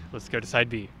out. Let's go to Side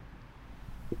B.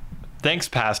 Thanks,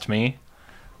 past me.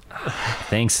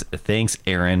 Thanks,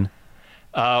 Aaron.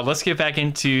 Let's get back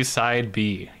into Side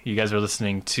B. You guys are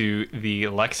listening to the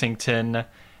Lexington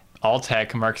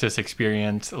All-Tech Marxist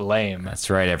Experience Lame. That's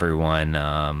right, everyone.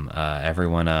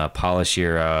 Everyone, polish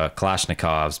your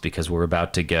Kalashnikovs, because we're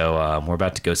about to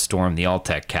go storm the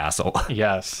All-Tech castle.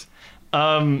 Yes.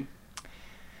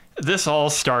 This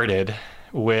all started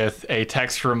with a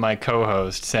text from my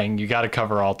co-host saying you got to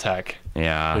cover All-Tech.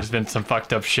 Yeah. There's been some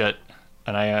fucked up shit,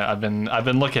 and I've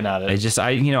been looking at it.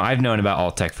 I've known about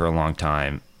All-Tech for a long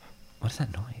time. What is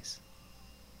that noise?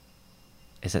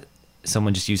 Is it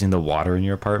someone just using the water in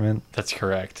your apartment? That's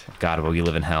correct. God, well, you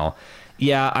live in hell.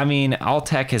 Yeah, I mean,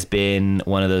 All-Tech has been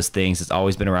one of those things that's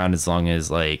always been around as long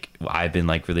as, like, I've been,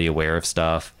 like, really aware of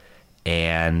stuff.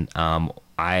 And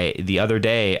the other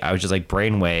day, I was just like,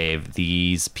 brainwave,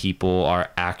 these people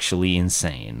are actually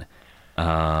insane.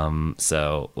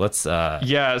 So let's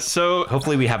so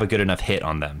hopefully we have a good enough hit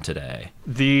on them today.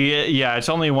 It's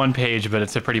only one page, but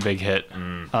it's a pretty big hit.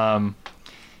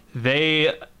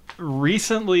 They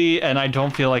recently, and I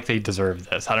don't feel like they deserve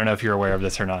this. I don't know if you're aware of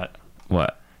this or not.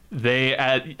 What? They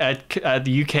at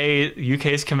the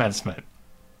UK's commencement,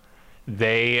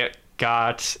 they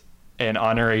got an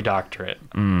honorary doctorate.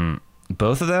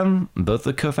 Both of them? Both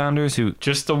the co-founders? Who?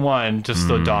 Just the one, just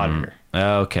the daughter.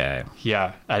 Okay.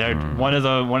 Yeah. I don't, one is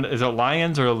it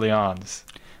Lions or Leons?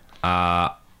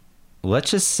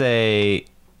 Let's just say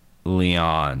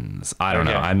Leons. I don't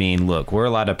know. I mean, look, we're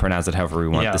allowed to pronounce it however we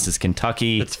want. Yeah. This is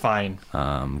Kentucky. It's fine.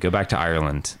 Go back to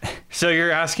Ireland. So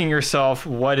you're asking yourself,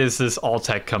 what is this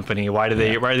All-Tech company? Why are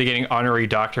they getting honorary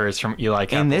doctorates from Eli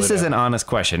Capital? And this is an honest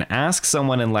question. Ask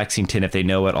someone in Lexington if they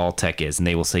know what All-Tech is, and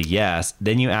they will say yes.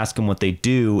 Then you ask them what they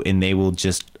do, and they will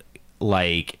just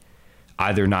like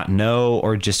either not know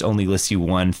or just only list you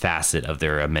one facet of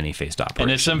their many-faced operation.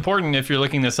 And it's important, if you're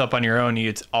looking this up on your own,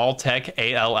 it's All-Tech,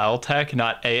 A-L-L-Tech,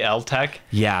 not A-L-Tech.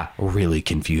 Yeah, really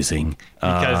confusing.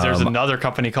 Because there's another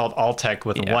company called All-Tech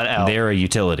with one L. They're a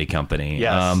utility company.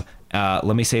 Yes.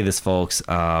 Let me say this, folks.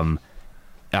 Had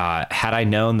I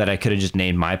known that I could have just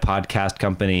named my podcast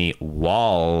company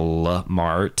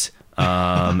Walmart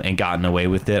and gotten away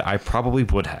with it, I probably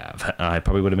would have. I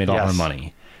probably would have made all my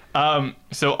money.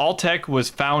 So All-Tech was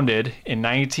founded in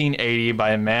 1980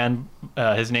 by a man,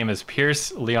 his name is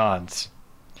Pierce Lyons.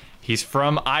 He's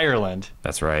from Ireland.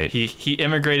 That's right. He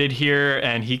immigrated here,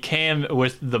 and he came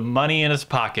with the money in his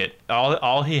pocket.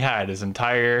 All he had, his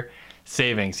entire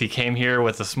savings. He came here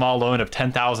with a small loan of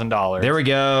 $10,000. There we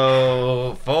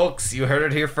go. Folks, you heard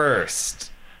it here first.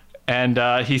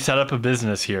 And he set up a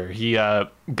business here. He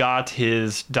got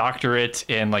his doctorate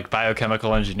in like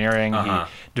biochemical engineering. He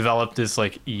developed this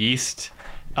like yeast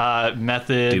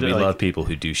method. Dude, we love people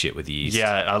who do shit with yeast.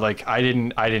 Yeah, I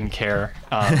didn't care.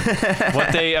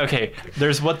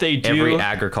 There's what they do. Every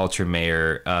agriculture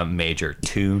major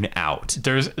tune out.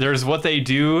 There's what they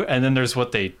do, and then there's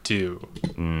what they do.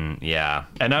 Yeah.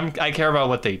 And I care about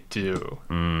what they do.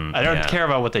 I don't care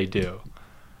about what they do.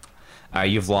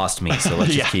 You've lost me, so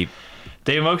let's just keep.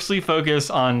 They mostly focus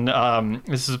on,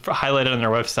 this is highlighted on their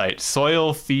website,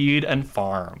 soil, feed, and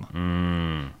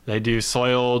farm. They do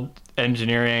soil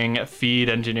engineering, feed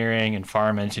engineering, and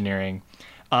farm engineering.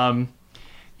 I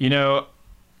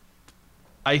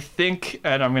think,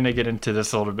 and I'm going to get into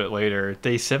this a little bit later,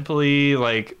 they simply,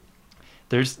 like,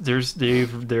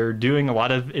 they're doing a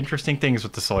lot of interesting things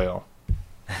with the soil.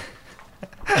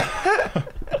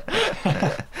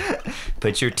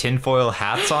 Put your tinfoil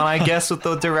hats on, I guess, with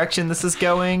the direction this is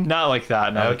going. Not like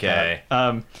that. Not okay.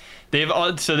 Like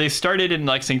that. They started in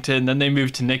Lexington, then they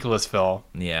moved to Nicholasville.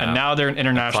 Yeah. And now they're an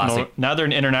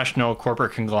international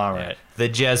corporate conglomerate.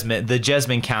 Yeah. The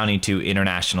Jessamine County to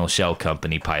International Shell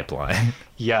Company pipeline.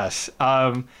 Yes.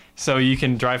 So you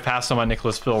can drive past them on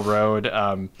Nicholasville Road.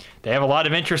 They have a lot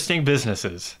of interesting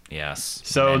businesses. Yes.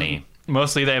 So many.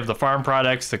 Mostly they have the farm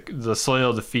products, the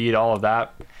soil, the feed, all of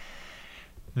that.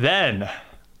 Then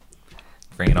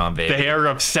bring it on, baby. They are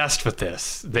obsessed with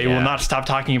this. They will not stop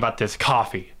talking about this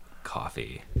coffee.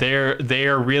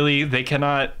 They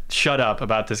cannot shut up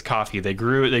about this coffee.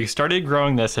 They started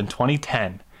growing this in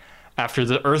 2010 after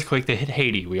the earthquake that hit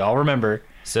Haiti. We all remember.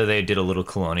 So they did a little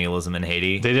colonialism in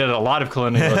Haiti. They did a lot of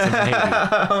colonialism in Haiti.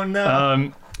 Oh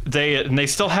no. They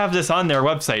still have this on their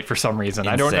website for some reason.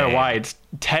 Insane. I don't know why. It's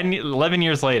 11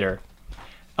 years later.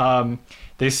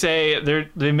 They say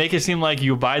they make it seem like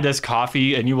you buy this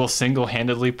coffee and you will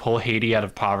single-handedly pull Haiti out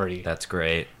of poverty. That's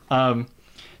great.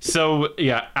 So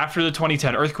yeah, after the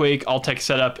 2010 earthquake, Alltech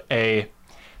set up a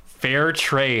fair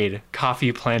trade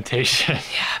coffee plantation.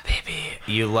 Yeah, baby.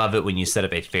 You love it when you set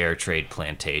up a fair trade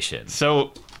plantation.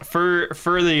 So for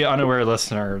the unaware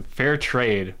listener, fair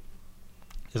trade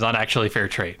is not actually fair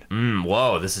trade.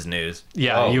 Whoa, this is news.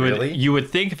 Yeah, you would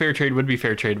think fair trade would be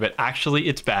fair trade, but actually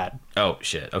it's bad. Oh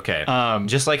shit. Okay.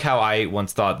 Just like how I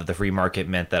once thought that the free market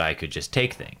meant that I could just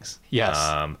take things. Yes.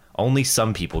 Only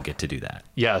some people get to do that.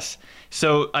 Yes.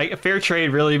 So fair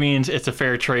trade really means it's a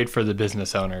fair trade for the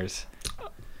business owners.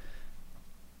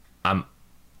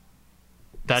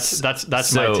 That's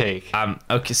my take.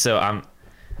 Okay. So I'm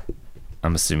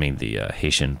assuming the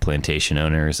Haitian plantation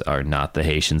owners are not the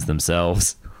Haitians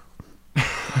themselves.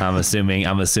 I'm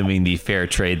assuming the fair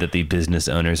trade that the business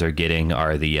owners are getting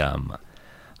are the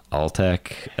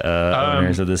Alltech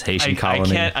owners of this Haitian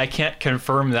colony. I can't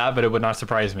confirm that, but it would not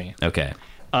surprise me. Okay.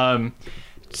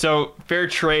 So fair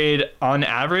trade, on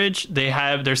average,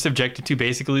 they're subjected to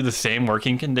basically the same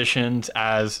working conditions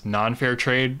as non-fair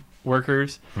trade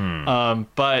workers,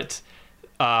 but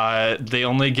they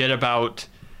only get about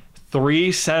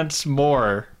 3 cents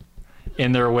more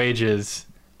in their wages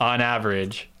on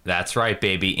average. That's right,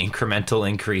 baby. Incremental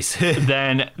increases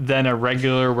than a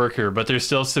regular worker, but they're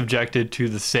still subjected to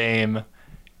the same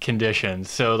conditions.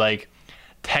 So like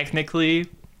technically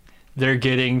they're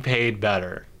getting paid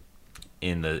better.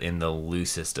 In the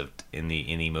loosest of in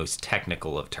the most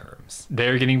technical of terms.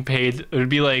 They're getting paid, it would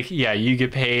be like, yeah, you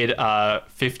get paid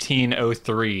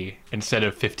 $15.03 instead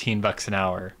of $15 an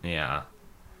hour. Yeah.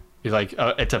 You're like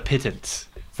it's a pittance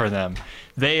for them.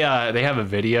 They have a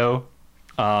video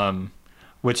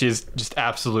which is just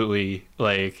absolutely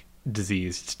like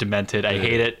diseased. It's demented. I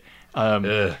hate it.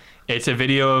 It's a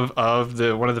video of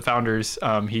one of the founders.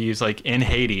 He's like in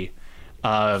Haiti,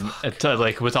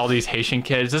 like with all these Haitian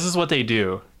kids. This is what they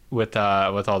do with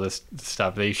all this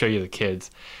stuff. They show you the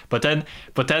kids, but then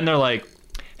they're like,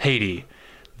 Haiti.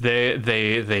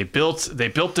 They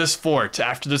built this fort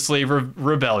after the slave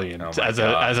rebellion as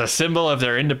a symbol of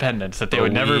their independence, that they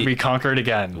would never be conquered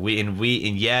again.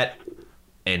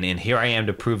 And here I am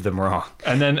to prove them wrong.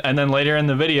 And then later in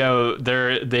the video,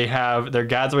 they're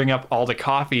gathering up all the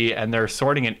coffee and they're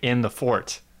sorting it in the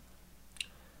fort.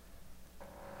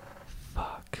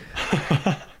 Fuck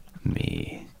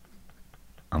me.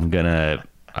 I'm gonna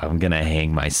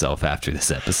hang myself after this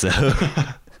episode.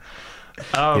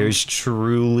 There's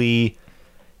truly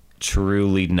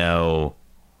no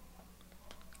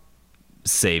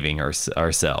saving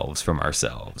ourselves from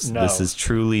ourselves. No. This is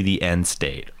truly the end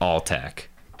state. Alltech.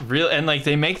 Real, and like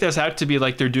they make this out to be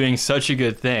like they're doing such a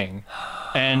good thing,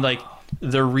 and like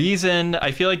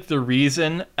I feel like the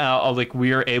reason like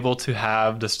we are able to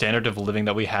have the standard of living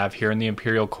that we have here in the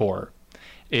Imperial Core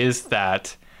is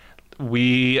that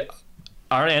we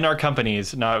are, and our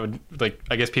companies, not like,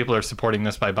 I guess people are supporting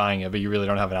this by buying it, but you really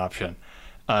don't have an option.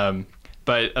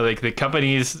 But like the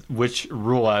companies which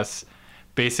rule us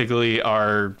basically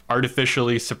are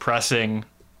artificially suppressing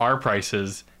our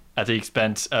prices at the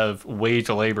expense of wage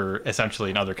labor, essentially,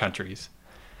 in other countries.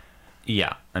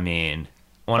 Yeah, I mean,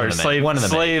 one of the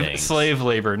slave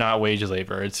labor, not wage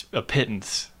labor. It's a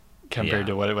pittance compared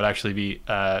to what it would actually be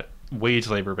wage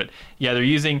labor. But yeah, they're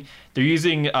using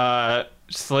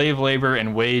slave labor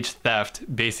and wage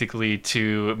theft basically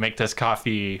to make this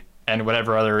coffee and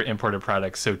whatever other imported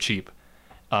products so cheap.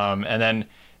 And then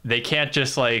they can't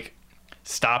just like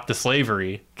stop the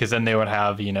slavery, because then they would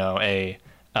have a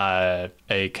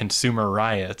consumer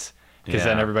riot, because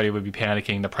then everybody would be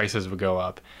panicking, the prices would go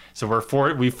up. So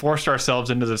we forced ourselves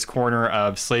into this corner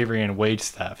of slavery and wage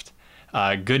theft.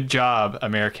 Good job,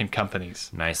 American companies.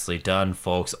 Nicely done,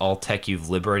 folks. Alltech, you've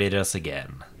liberated us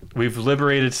again. We've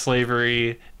liberated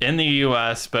slavery in the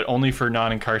U.S., but only for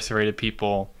non-incarcerated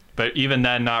people. But even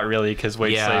then, not really, because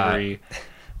slavery.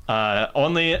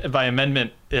 Only by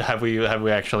amendment have we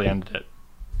actually ended it.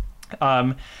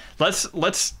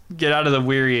 Let's get out of the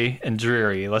weary and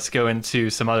dreary. Let's go into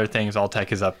some other things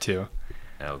Alltech is up to.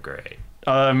 Oh, great.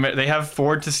 They have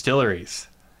 4 distilleries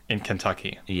in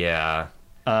Kentucky. Yeah.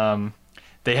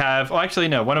 They have. Oh, actually,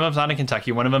 no. One of them's not in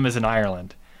Kentucky. One of them is in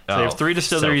Ireland. So they have 3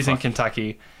 distilleries in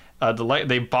Kentucky. They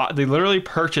literally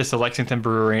purchased the Lexington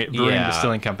Brewing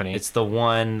Distilling Company. It's the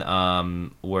one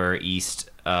where East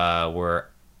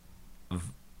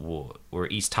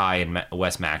High and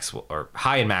West Maxwell, or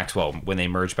High and Maxwell, when they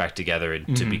merged back together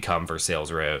to become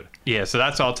Versailles Road. Yeah, so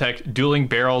that's Alltech. Dueling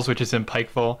Barrels, which is in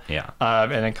Pikeville. Yeah.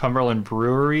 And then Cumberland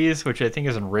Breweries, which I think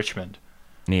is in Richmond.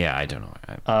 Yeah, I don't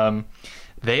know.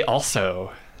 They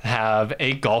also have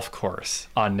a golf course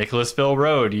on Nicholasville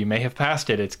Road. You may have passed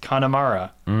it. It's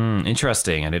Connemara.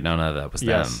 Interesting. I didn't know that was them.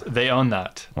 Yes, they own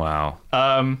that. Wow.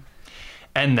 And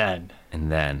then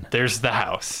there's the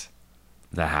house.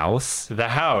 The house? The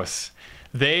house.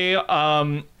 They in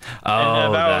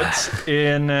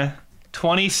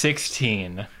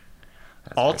 2016,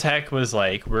 Alltech was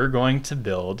like, we're going to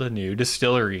build a new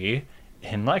distillery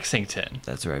in Lexington.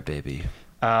 That's right, baby.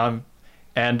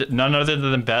 And none other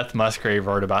than Beth Musgrave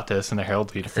wrote about this in the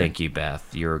Herald Leader. Thank you,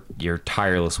 Beth. Your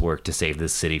tireless work to save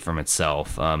this city from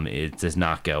itself. It does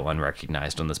not go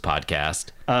unrecognized on this podcast.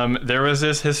 There was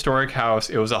this historic house.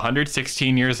 It was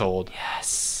 116 years old.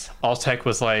 Yes. Alltech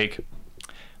was like,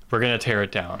 we're going to tear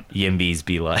it down. Yimbies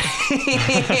be like.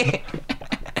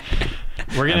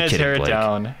 We're going to tear it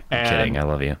down. I'm kidding. I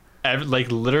love you.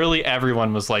 Literally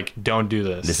everyone was like, don't do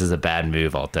this. This is a bad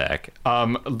move, Alltech.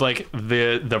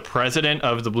 The president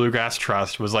of the Bluegrass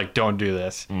Trust was like, don't do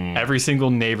this. Every single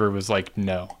neighbor was like,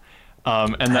 no.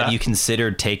 Have you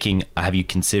considered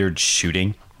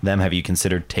shooting them? Have you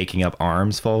considered taking up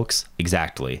arms, folks?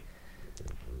 Exactly.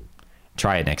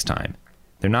 Try it next time.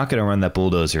 They're not going to run that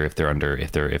bulldozer if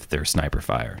they're sniper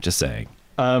fire. Just saying.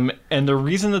 And the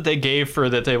reason that they gave for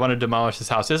that they wanted to demolish this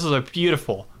house, this is a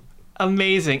beautiful,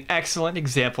 amazing, excellent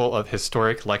example of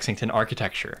historic Lexington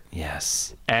architecture.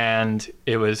 Yes. And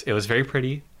it was very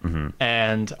pretty. Mm-hmm.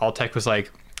 And Alltech was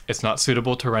like, it's not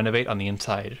suitable to renovate on the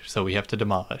inside, so we have to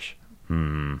demolish.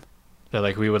 They're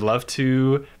like, we would love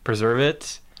to preserve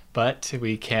it, but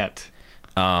we can't.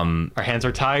 Our hands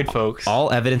are tied, folks.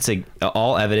 All evidence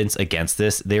against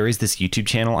this. There is this YouTube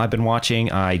channel I've been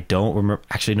watching. I don't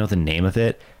actually know the name of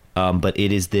it, but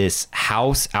it is this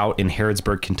house out in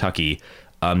Harrodsburg, Kentucky,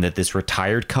 that this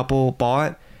retired couple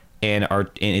bought, and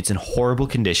it's in horrible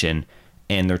condition,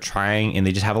 and they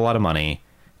just have a lot of money,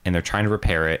 and they're trying to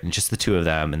repair it, and just the two of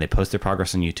them, and they post their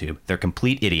progress on YouTube. They're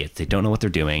complete idiots. They don't know what they're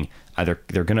doing.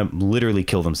 They're gonna literally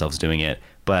kill themselves doing it.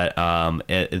 But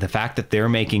the fact that they're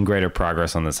making greater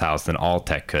progress on this house than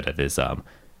Alltech could have is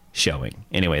showing.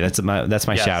 Anyway, that's my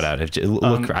yes. Shout out.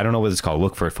 Look, I don't know what it's called.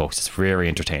 Look for it, folks. It's very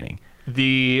entertaining.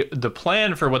 The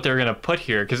plan for what they're going to put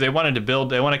here, because they want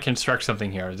to construct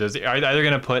something here. Are they either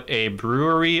going to put a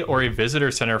brewery or a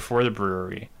visitor center for the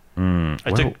brewery?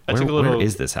 Where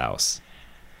is this house?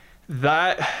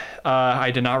 That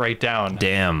I did not write down.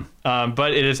 Damn.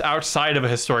 But it is outside of a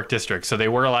historic district, so they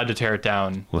were allowed to tear it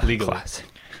down legally. Classic.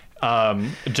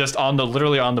 Just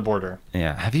literally on the border.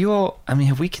 Yeah.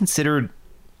 Have we considered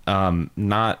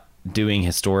not doing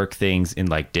historic things in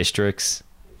like districts?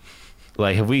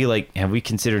 Have we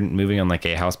considered moving on like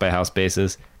a house by house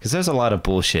basis? Because there's a lot of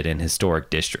bullshit in historic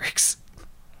districts.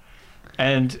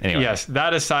 And anyway. Yes,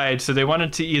 that aside, so they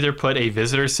wanted to either put a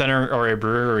visitor center or a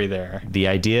brewery there. The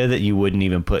idea that you would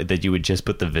just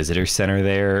put the visitor center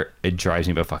there, it drives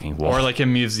me about fucking wall. Or like a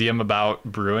museum about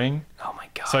brewing. Oh my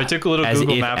God. So I took a little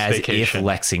Google Maps vacation. If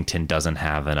Lexington doesn't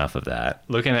have enough of that.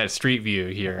 Looking at Street View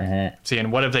here, seeing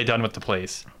what have they done with the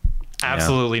place.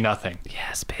 Absolutely nothing.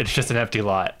 Yes, baby. It's just an empty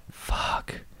lot.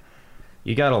 Fuck.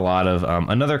 You got a lot of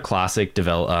another classic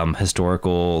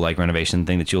historical like renovation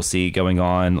thing that you'll see going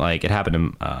on. Like it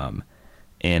happened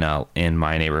in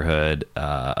my neighborhood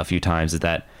a few times. Is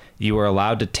that you were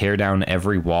allowed to tear down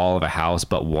every wall of a house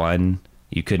but one.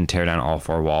 You couldn't tear down all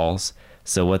 4 walls.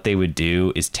 So what they would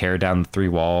do is tear down the 3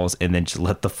 walls and then just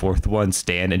let the 4th one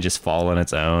stand and just fall on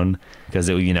its own because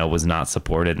it was not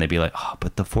supported. And they'd be like, oh,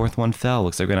 but the 4th one fell.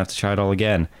 Looks like we're gonna have to try it all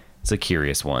again. It's a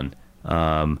curious one.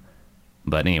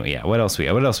 But anyway, yeah. What else we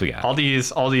got? All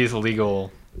these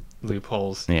legal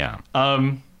loopholes. Yeah.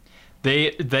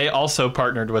 They also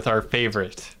partnered with our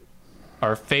favorite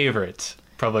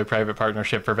public-private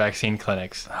partnership for vaccine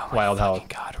clinics, Wild Health.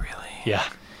 God, really? Yeah.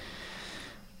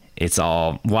 It's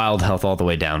all wild health all the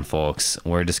way down, folks.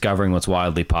 We're discovering what's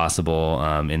wildly possible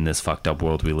in this fucked up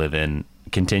world we live in.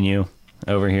 Continue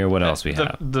over here. What else we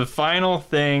have? The final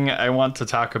thing I want to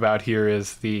talk about here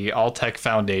is the Alltech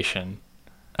Foundation.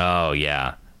 Oh,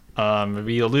 yeah.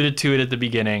 We alluded to it at the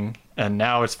beginning, and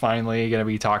now it's finally going to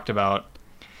be talked about.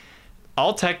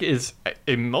 Alltech is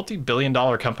a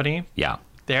multi-billion-dollar company. Yeah.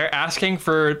 They're asking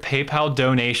for PayPal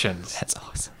donations. That's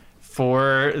awesome.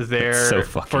 For their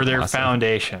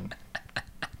foundation.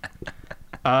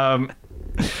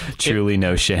 Truly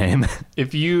no shame.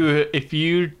 If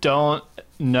you don't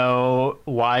know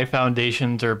why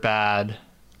foundations are bad,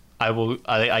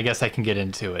 I guess I can get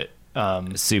into it.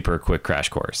 Super quick crash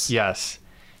course. Yes.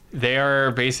 They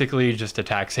are basically just a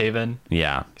tax haven.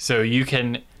 Yeah. So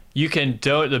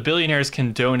the billionaires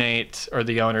can donate, or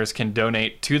the owners can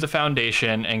donate to the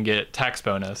foundation and get tax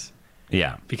bonus.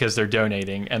 Yeah. Because they're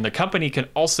donating. And the company can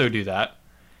also do that.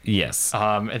 Yes.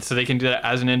 And so they can do that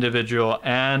as an individual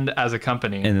and as a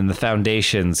company. And then the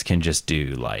foundations can just do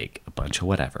like a bunch of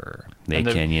whatever. They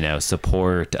can,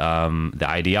 support the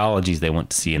ideologies they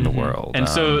want to see in the world. And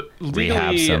so legally,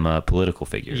 rehab some political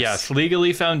figures. Yes.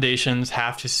 Legally, foundations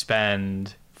have to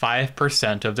spend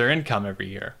 5% of their income every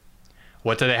year.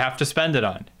 What do they have to spend it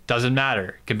on? Doesn't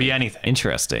matter. It can be anything.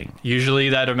 Interesting. Usually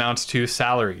that amounts to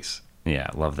salaries. Yeah,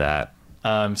 love that.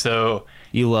 So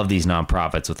you love these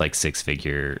nonprofits with like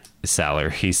 6-figure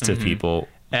salaries to people,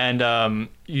 and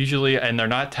usually, and they're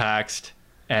not taxed,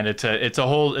 and it's a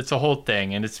whole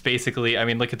thing, and it's basically, I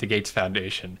mean, look at the Gates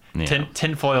Foundation,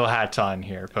 tinfoil hats on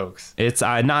here, folks. It's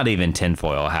not even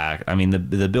tinfoil hat. I mean,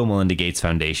 the Bill Melinda Gates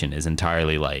Foundation is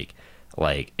entirely like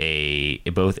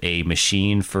both a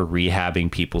machine for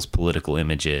rehabbing people's political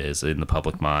images in the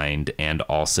public mind, and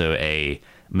also a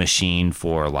machine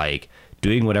for like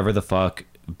doing whatever the fuck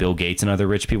Bill Gates and other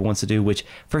rich people wants to do, which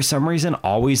for some reason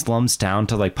always lumps down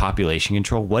to like population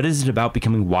control. What is it about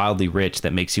becoming wildly rich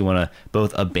that makes you want to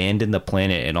both abandon the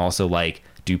planet and also like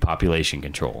do population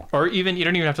control? Or even, you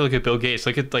don't even have to look at Bill Gates.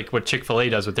 Look at like what Chick-fil-A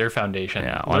does with their foundation.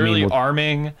 Yeah, literally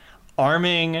arming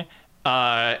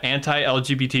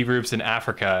anti-LGBT groups in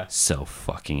Africa. So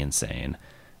fucking insane.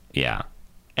 Yeah.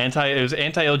 It was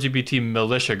anti-LGBT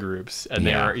militia groups, and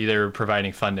they were either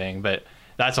providing funding, but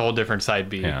that's a whole different side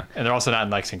B. Yeah. And they're also not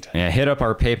in Lexington. Yeah, hit up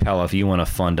our PayPal if you want to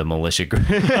fund a militia group.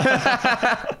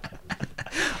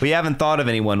 We haven't thought of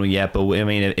anyone yet, but I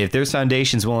mean, if there's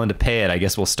foundations willing to pay it, I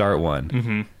guess we'll start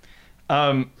one.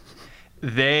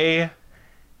 They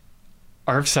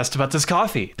are obsessed about this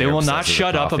coffee. They will not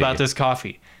shut up about this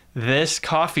coffee. This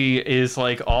coffee is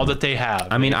like all that they have.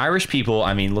 I mean, Irish people,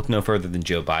 look no further than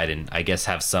Joe Biden, I guess,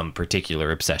 have some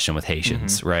particular obsession with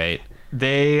Haitians, right?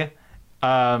 They,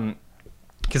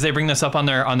 because they bring this up on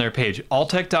their page,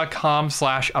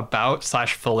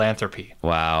 alltech.com/about/philanthropy.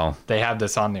 Wow. They have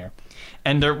this on there.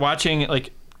 And they're watching,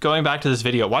 like, going back to this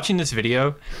video, watching this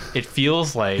video, it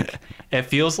feels like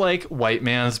white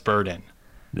man's burden.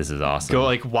 This is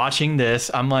awesome. Watching this,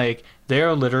 I'm like,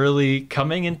 they're literally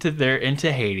coming into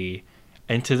Haiti,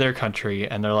 into their country,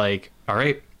 and they're like, all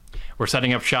right, we're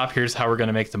setting up shop. Here's how we're going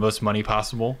to make the most money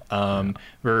possible. By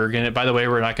the way,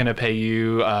 we're not going to pay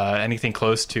you anything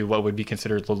close to what would be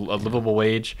considered a livable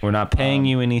wage. We're not paying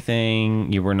you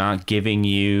anything. We're not giving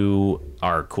you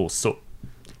our cool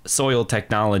soil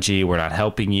technology. We're not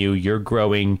helping you. You're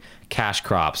growing cash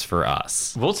crops for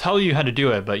us. We'll tell you how to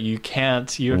do it, but you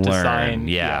can't. You have to sign.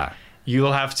 Yeah.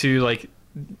 You'll have to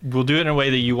we'll do it in a way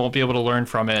that you won't be able to learn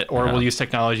from it, or we'll use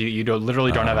technology that you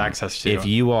literally don't have access to. If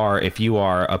you are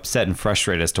upset and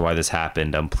frustrated as to why this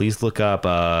happened, please look up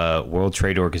World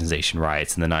Trade Organization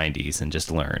riots in the 90s and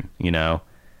just learn,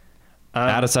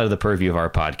 outside of the purview of our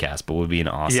podcast, but would be an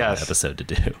awesome episode to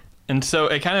do. And so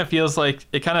it kind of feels like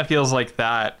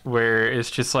that, where it's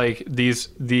just like these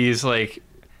like,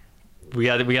 we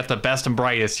got the best and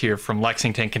brightest here from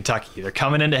Lexington, Kentucky. They're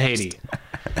coming into Haiti.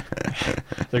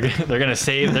 They're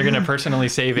gonna personally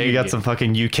save Haiti. You got some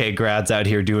fucking UK grads out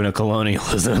here doing a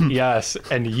colonialism. Yes,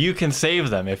 and you can save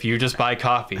them if you just buy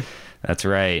coffee. That's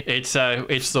right. It's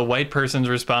the white person's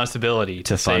responsibility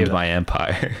to fund my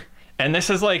empire. And this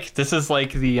is like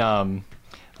the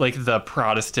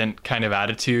Protestant kind of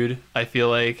attitude, I feel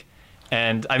like.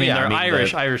 And they're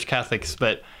Irish Catholics,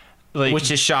 but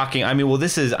which is shocking.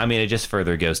 It just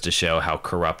further goes to show how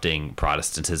corrupting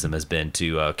Protestantism has been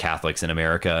to Catholics in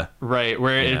America. Right,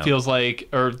 where it feels like,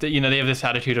 or they have this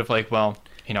attitude of like, well,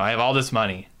 I have all this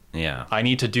money. Yeah, I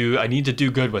need to do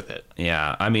good with it.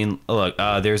 Yeah, look,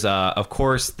 there's of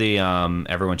course the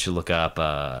everyone should look up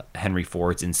Henry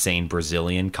Ford's insane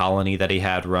Brazilian colony that he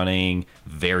had running.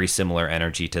 Very similar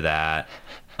energy to that.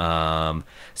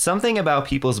 Something about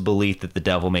people's belief that the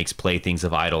devil makes playthings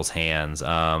of idols' hands.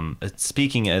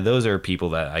 Speaking of, those are people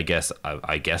that I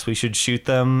guess we should shoot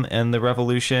them in the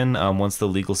revolution once the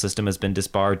legal system has been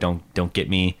disbarred. Don't get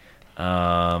me.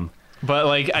 But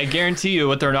like, I guarantee you,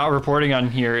 what they're not reporting on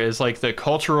here is like the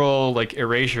cultural like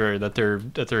erasure that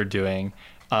they're doing.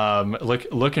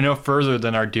 Look no further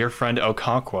than our dear friend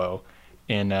Okonkwo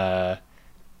in.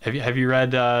 Have you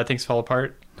read Things Fall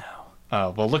Apart?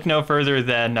 Oh, well, look no further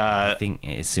than... I think,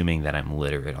 assuming that I'm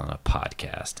literate on a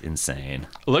podcast. Insane.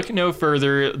 Look no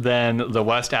further than the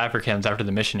West Africans after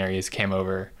the missionaries came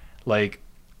over. Like,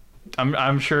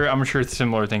 I'm sure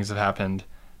similar things have happened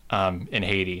in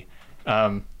Haiti.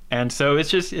 And so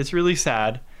it's really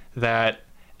sad that...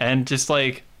 And just,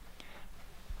 like,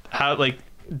 how, like,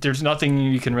 there's nothing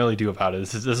you can really do about it.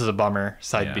 This is a bummer,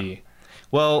 side B.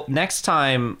 Well, next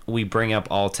time we bring up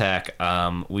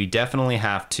Alltech, we definitely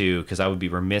have to, because I would be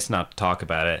remiss not to talk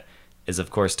about it, is of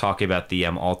course talking about the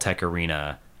Alltech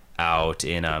Arena out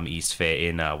in West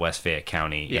Fayette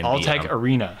County. The Alltech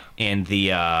Arena. And the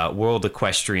World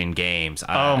Equestrian Games.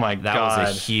 Oh my God. That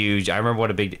was a huge... I remember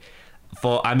what a big...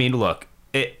 I mean, look,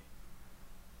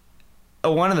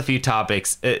 one of the few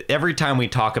topics, every time we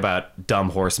talk about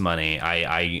dumb horse money,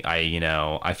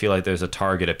 I feel like there's a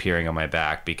target appearing on my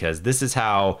back, because this is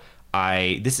how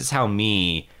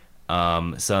me,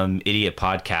 some idiot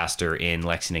podcaster in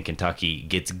Lexington, Kentucky,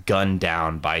 gets gunned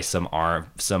down by some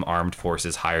armed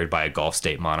forces hired by a Gulf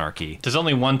state monarchy. There's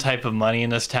only one type of money in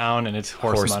this town, and it's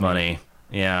horse money.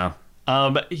 Yeah.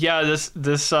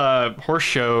 This horse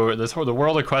show, the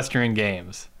World Equestrian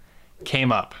Games,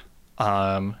 came up.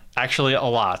 Actually, a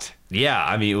lot. Yeah,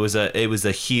 I mean, it was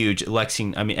a huge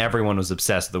Lexington. I mean, everyone was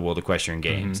obsessed with the World Equestrian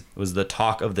Games. Mm-hmm. It was the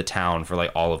talk of the town for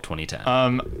like all of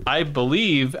 2010. I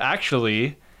believe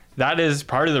actually that is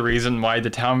part of the reason why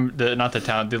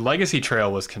the Legacy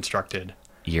Trail was constructed.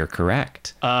 You're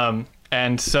correct.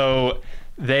 And so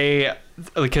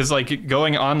because like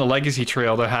going on the Legacy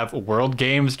Trail, they have World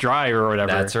Games Drive or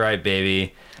whatever. That's right,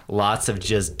 baby. Lots of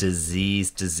just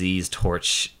diseased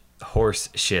horse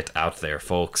shit out there,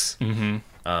 folks. Mm-hmm.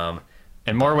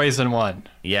 In more ways than one.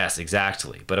 Yes,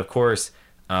 exactly. But of course,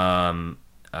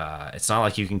 it's not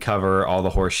like you can cover all the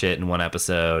horse shit in one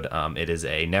episode. It is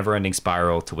a never-ending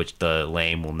spiral to which the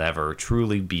lame will never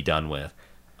truly be done with,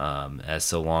 as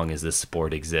so long as this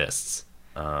sport exists.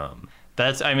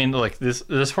 Look,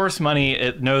 this horse money,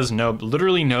 it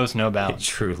literally knows no bounds. It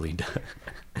truly does.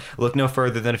 Look no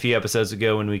further than a few episodes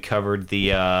ago when we covered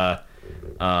the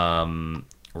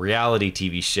reality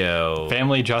TV show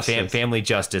Family Justice. Family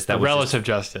Justice. That was Relative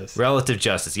Justice. Relative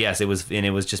Justice. Yes, it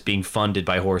was just being funded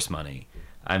by horse money.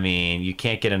 I mean, you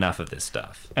can't get enough of this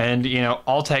stuff. And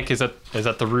Alltech is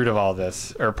at the root of all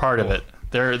this, or part of it.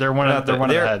 They're one of the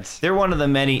heads. They're one of the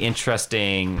many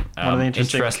interesting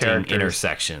interesting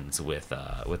intersections with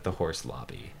the horse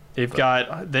lobby. They've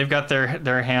got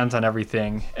their hands on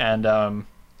everything, and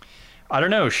I don't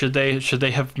know. Should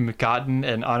they have gotten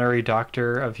an honorary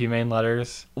doctor of humane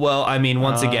letters? Well, I mean,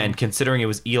 once again, considering it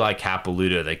was Eli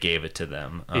Capilouto that gave it to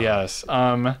them. Yes.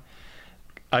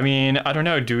 I mean, I don't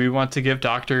know. Do we want to give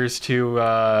doctors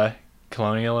to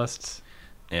colonialists?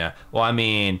 Yeah. Well, I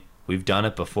mean, we've done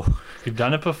it before. We've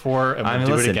done it before, and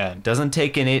we'll do it again. Doesn't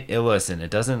take any. Listen,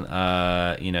 it doesn't.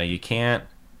 You can't.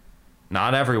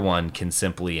 Not everyone can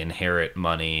simply inherit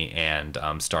money and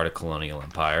start a colonial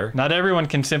empire. Not everyone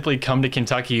can simply come to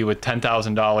Kentucky with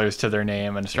 $10,000 to their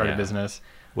name and start a business.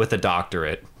 With a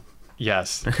doctorate.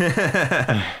 Yes.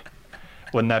 Wouldn't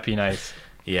that be nice?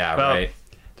 Yeah, right.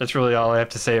 That's really all I have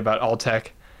to say about Alltech.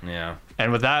 Yeah.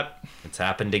 And with that... It's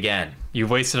happened again.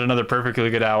 You've wasted another perfectly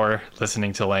good hour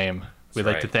listening to Lame. We'd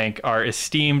like to thank our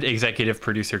esteemed executive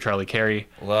producer, Charlie Carey.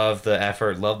 Love the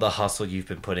effort. Love the hustle you've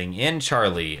been putting in,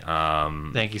 Charlie.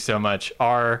 Thank you so much.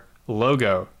 Our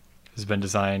logo has been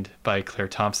designed by Claire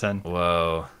Thompson.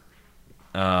 Whoa.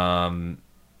 I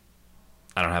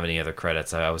don't have any other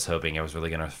credits. I was hoping I was really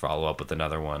going to follow up with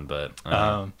another one, but...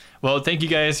 Well, thank you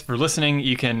guys for listening.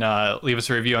 You can leave us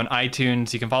a review on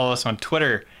iTunes. You can follow us on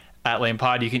Twitter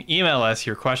 @LamePod. You can email us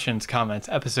your questions, comments,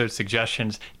 episode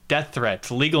suggestions, death threats,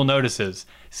 legal notices,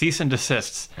 cease and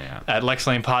desists at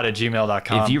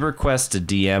lexlamepod@gmail.com. If you request to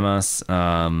DM us,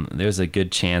 there's a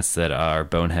good chance that our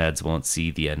boneheads won't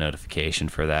see the notification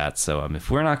for that. So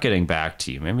if we're not getting back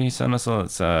to you, maybe shoot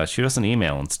us an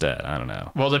email instead. I don't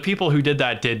know. Well, the people who did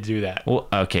that did do that. Well,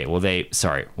 okay. Well,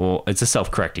 it's a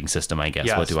self-correcting system, I guess.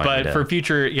 Yes, what do I do? But for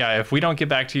future, if we don't get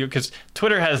back to you, because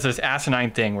Twitter has this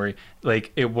asinine thing where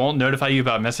it won't notify you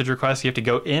about message requests. You have to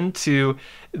go into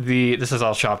this is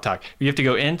all shop talk. You have to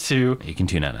go into. You can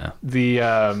tune out now.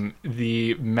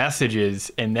 The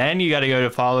messages, and then you got to go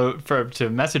to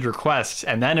message requests,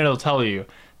 and then it'll tell you.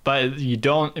 But you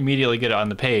don't immediately get it on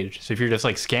the page. So if you're just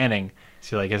like scanning,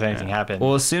 see like has anything happened?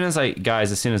 Well, as soon as I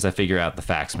figure out the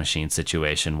fax machine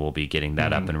situation, we'll be getting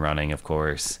that up and running, of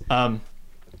course. And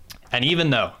even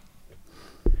though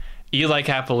Eli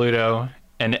Capilouto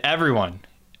and everyone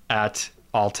at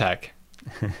Alltech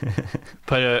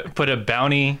put a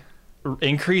bounty,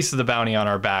 increase the bounty on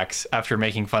our backs after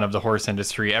making fun of the horse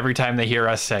industry every time they hear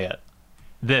us say it,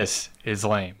 this is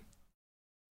lame.